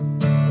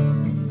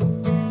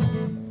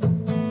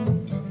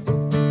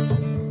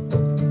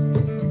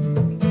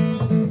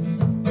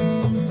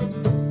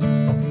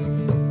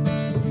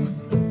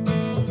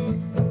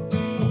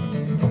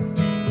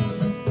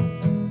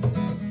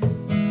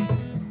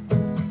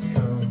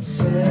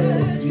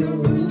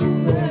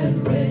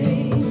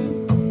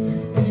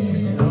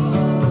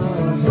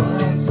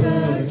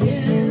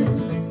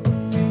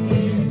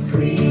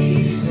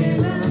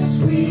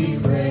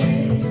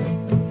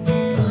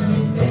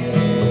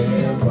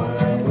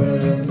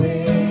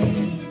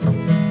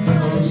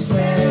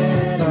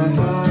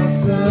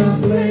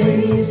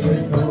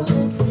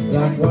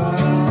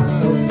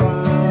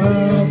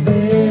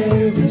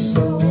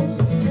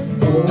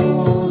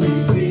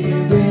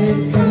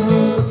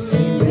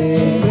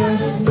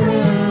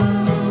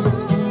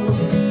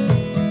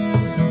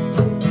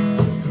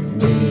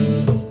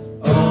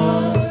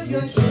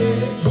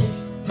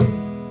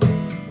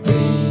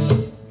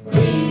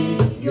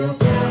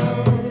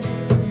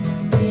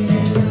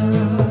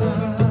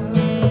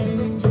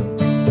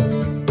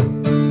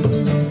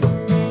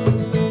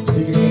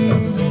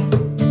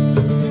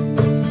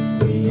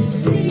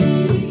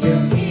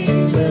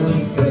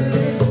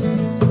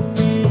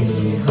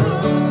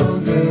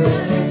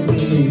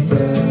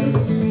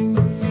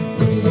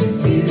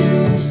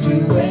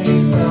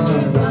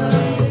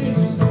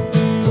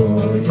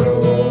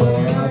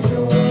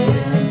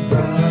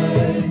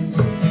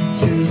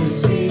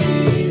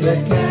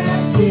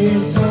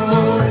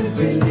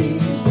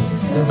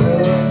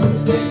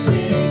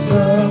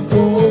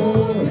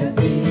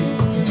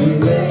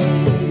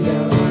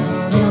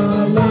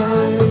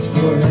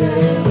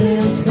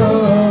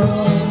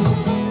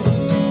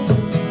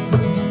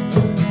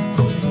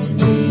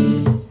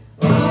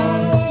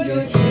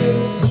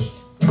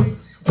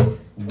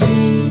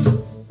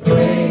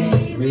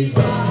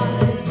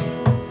 revive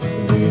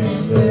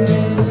this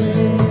land.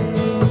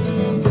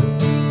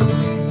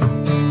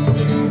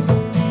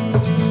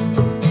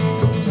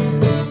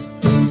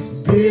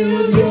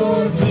 Build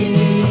your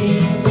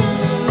kingdom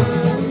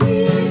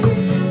here,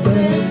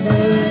 let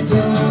the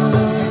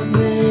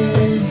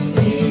darkness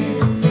fear.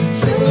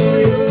 Show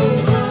your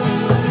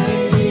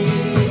mighty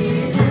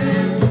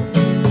hand,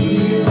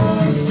 heal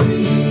our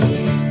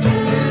streets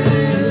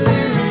and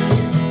land.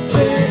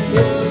 Set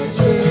your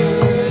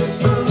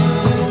church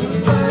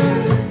on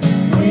fire,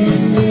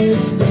 win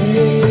this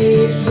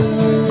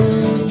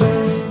nation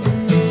back.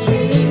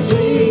 Change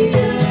the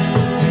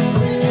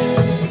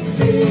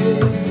atmosphere,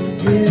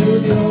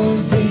 build your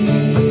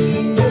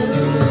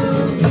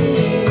kingdom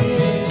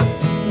here,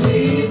 we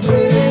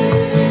pray.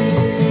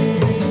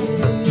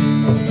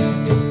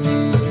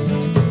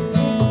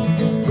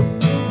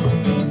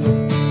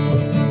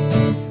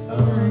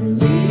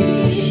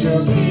 Unleash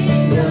your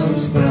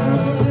kingdom's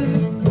power,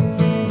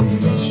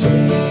 we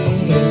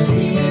shake and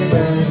hear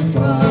and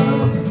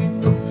fly.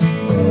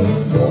 The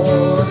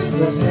force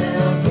of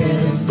hell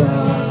can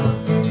stop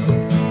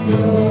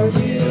your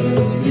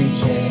beauty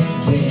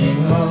changing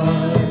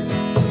hearts.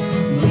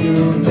 You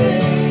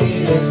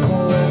made us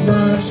for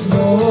much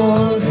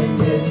more than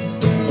this.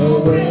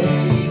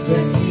 Awake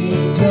the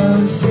kingdom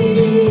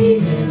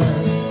seen in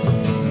us.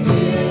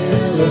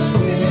 Fill us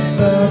with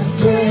the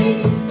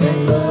strength and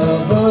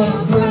love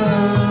of Christ.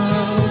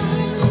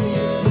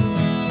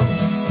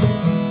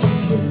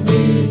 For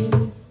we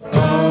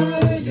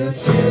are your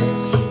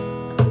church.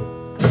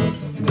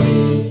 We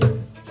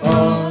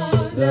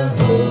are the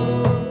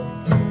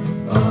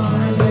hope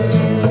on earth.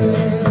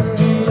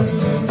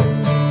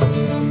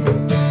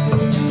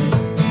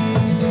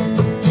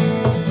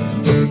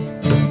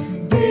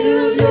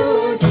 Build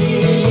your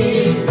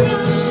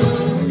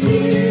kingdom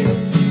here,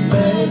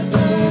 let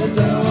the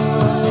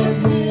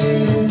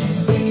darkness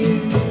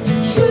flee.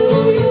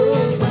 Show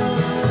your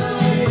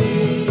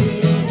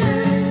mighty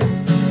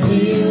hand,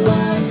 heal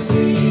our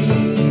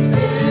streets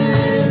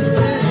and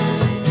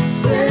land.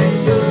 Set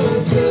your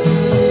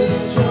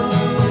church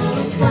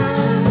on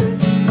fire,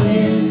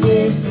 win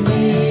this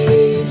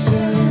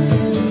nation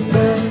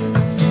back.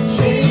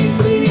 Change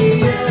the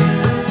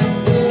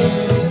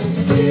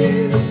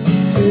atmosphere,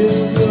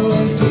 build your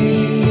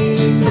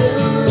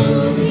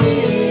kingdom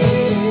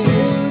here,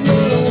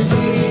 build your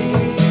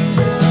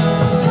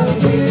kingdom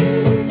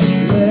here.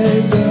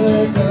 Let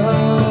the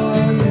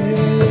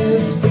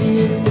darkness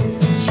fear.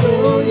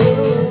 Show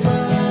your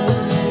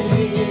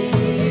mighty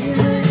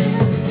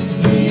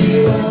hand,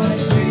 heal our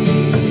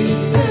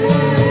streets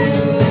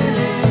and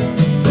land.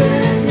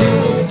 Set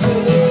your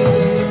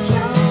church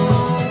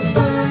on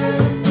fire,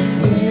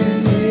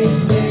 win this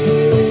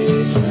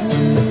nation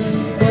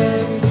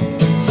back.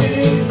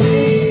 Change the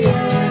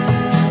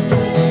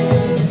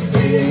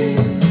atmosphere,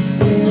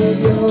 build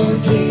your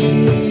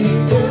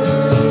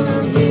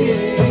kingdom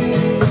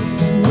here,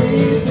 we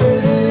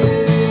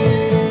pray.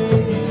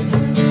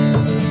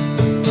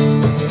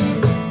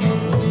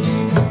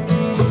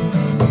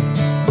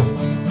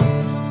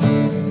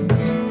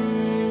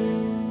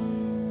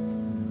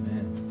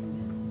 Amen.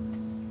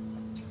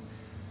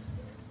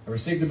 I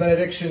received the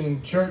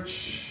benediction,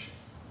 church.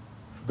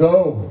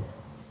 Go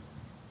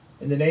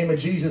in the name of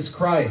Jesus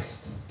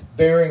Christ,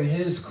 bearing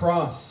his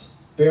cross,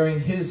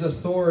 bearing his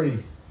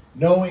authority,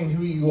 knowing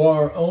who you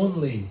are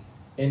only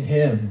in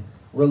him,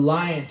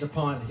 reliant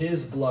upon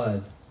his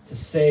blood to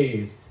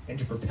save and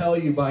to propel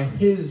you by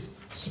his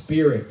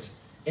Spirit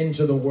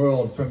into the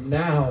world from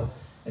now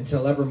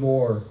until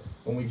evermore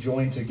when we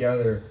join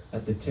together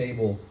at the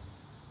table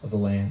of the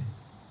Lamb.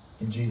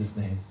 In Jesus'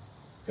 name,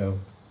 go.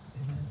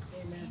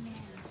 Amen.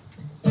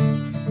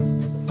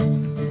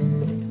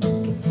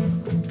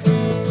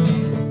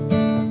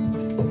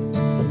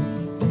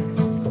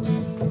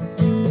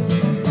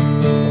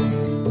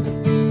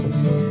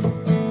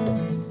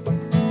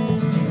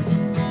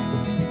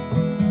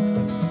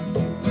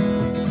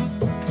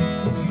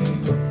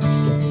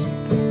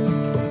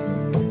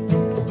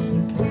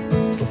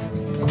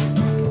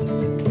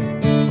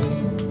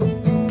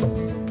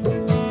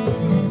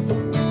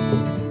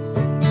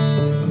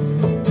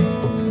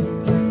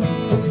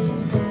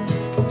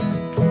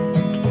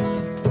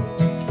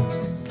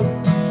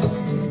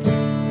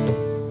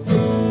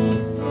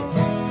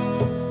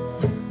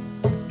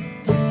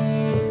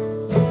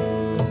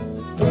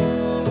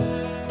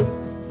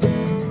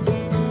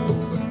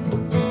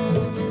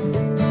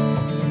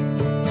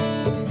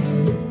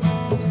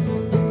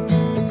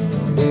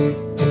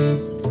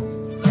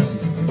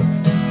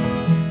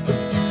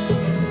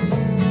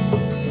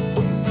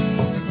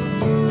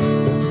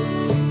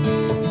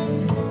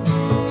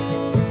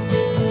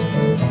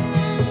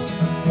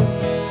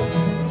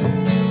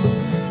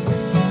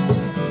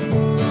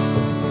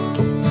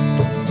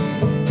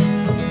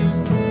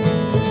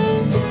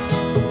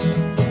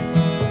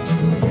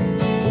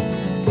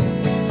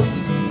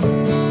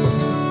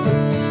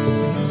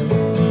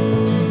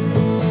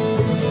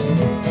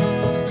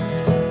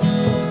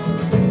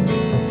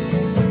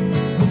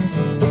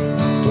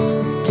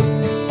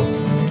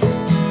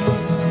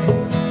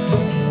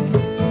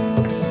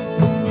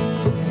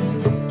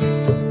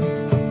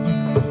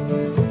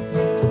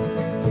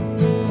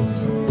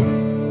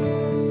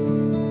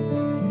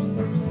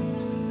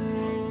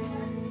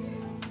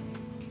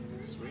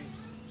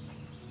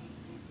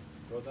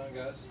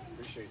 time, guys.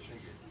 Appreciate you.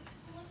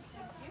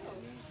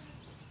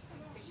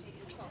 Appreciate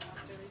you calling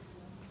us, Billy.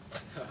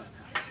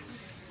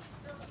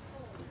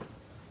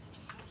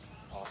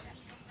 Awesome.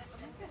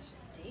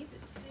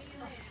 David's.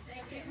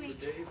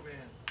 Dave,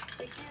 man.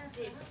 Take care of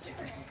Dave's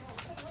turn.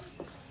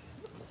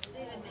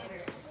 David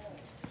Nader.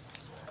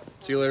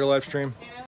 See you later, live stream. Yeah.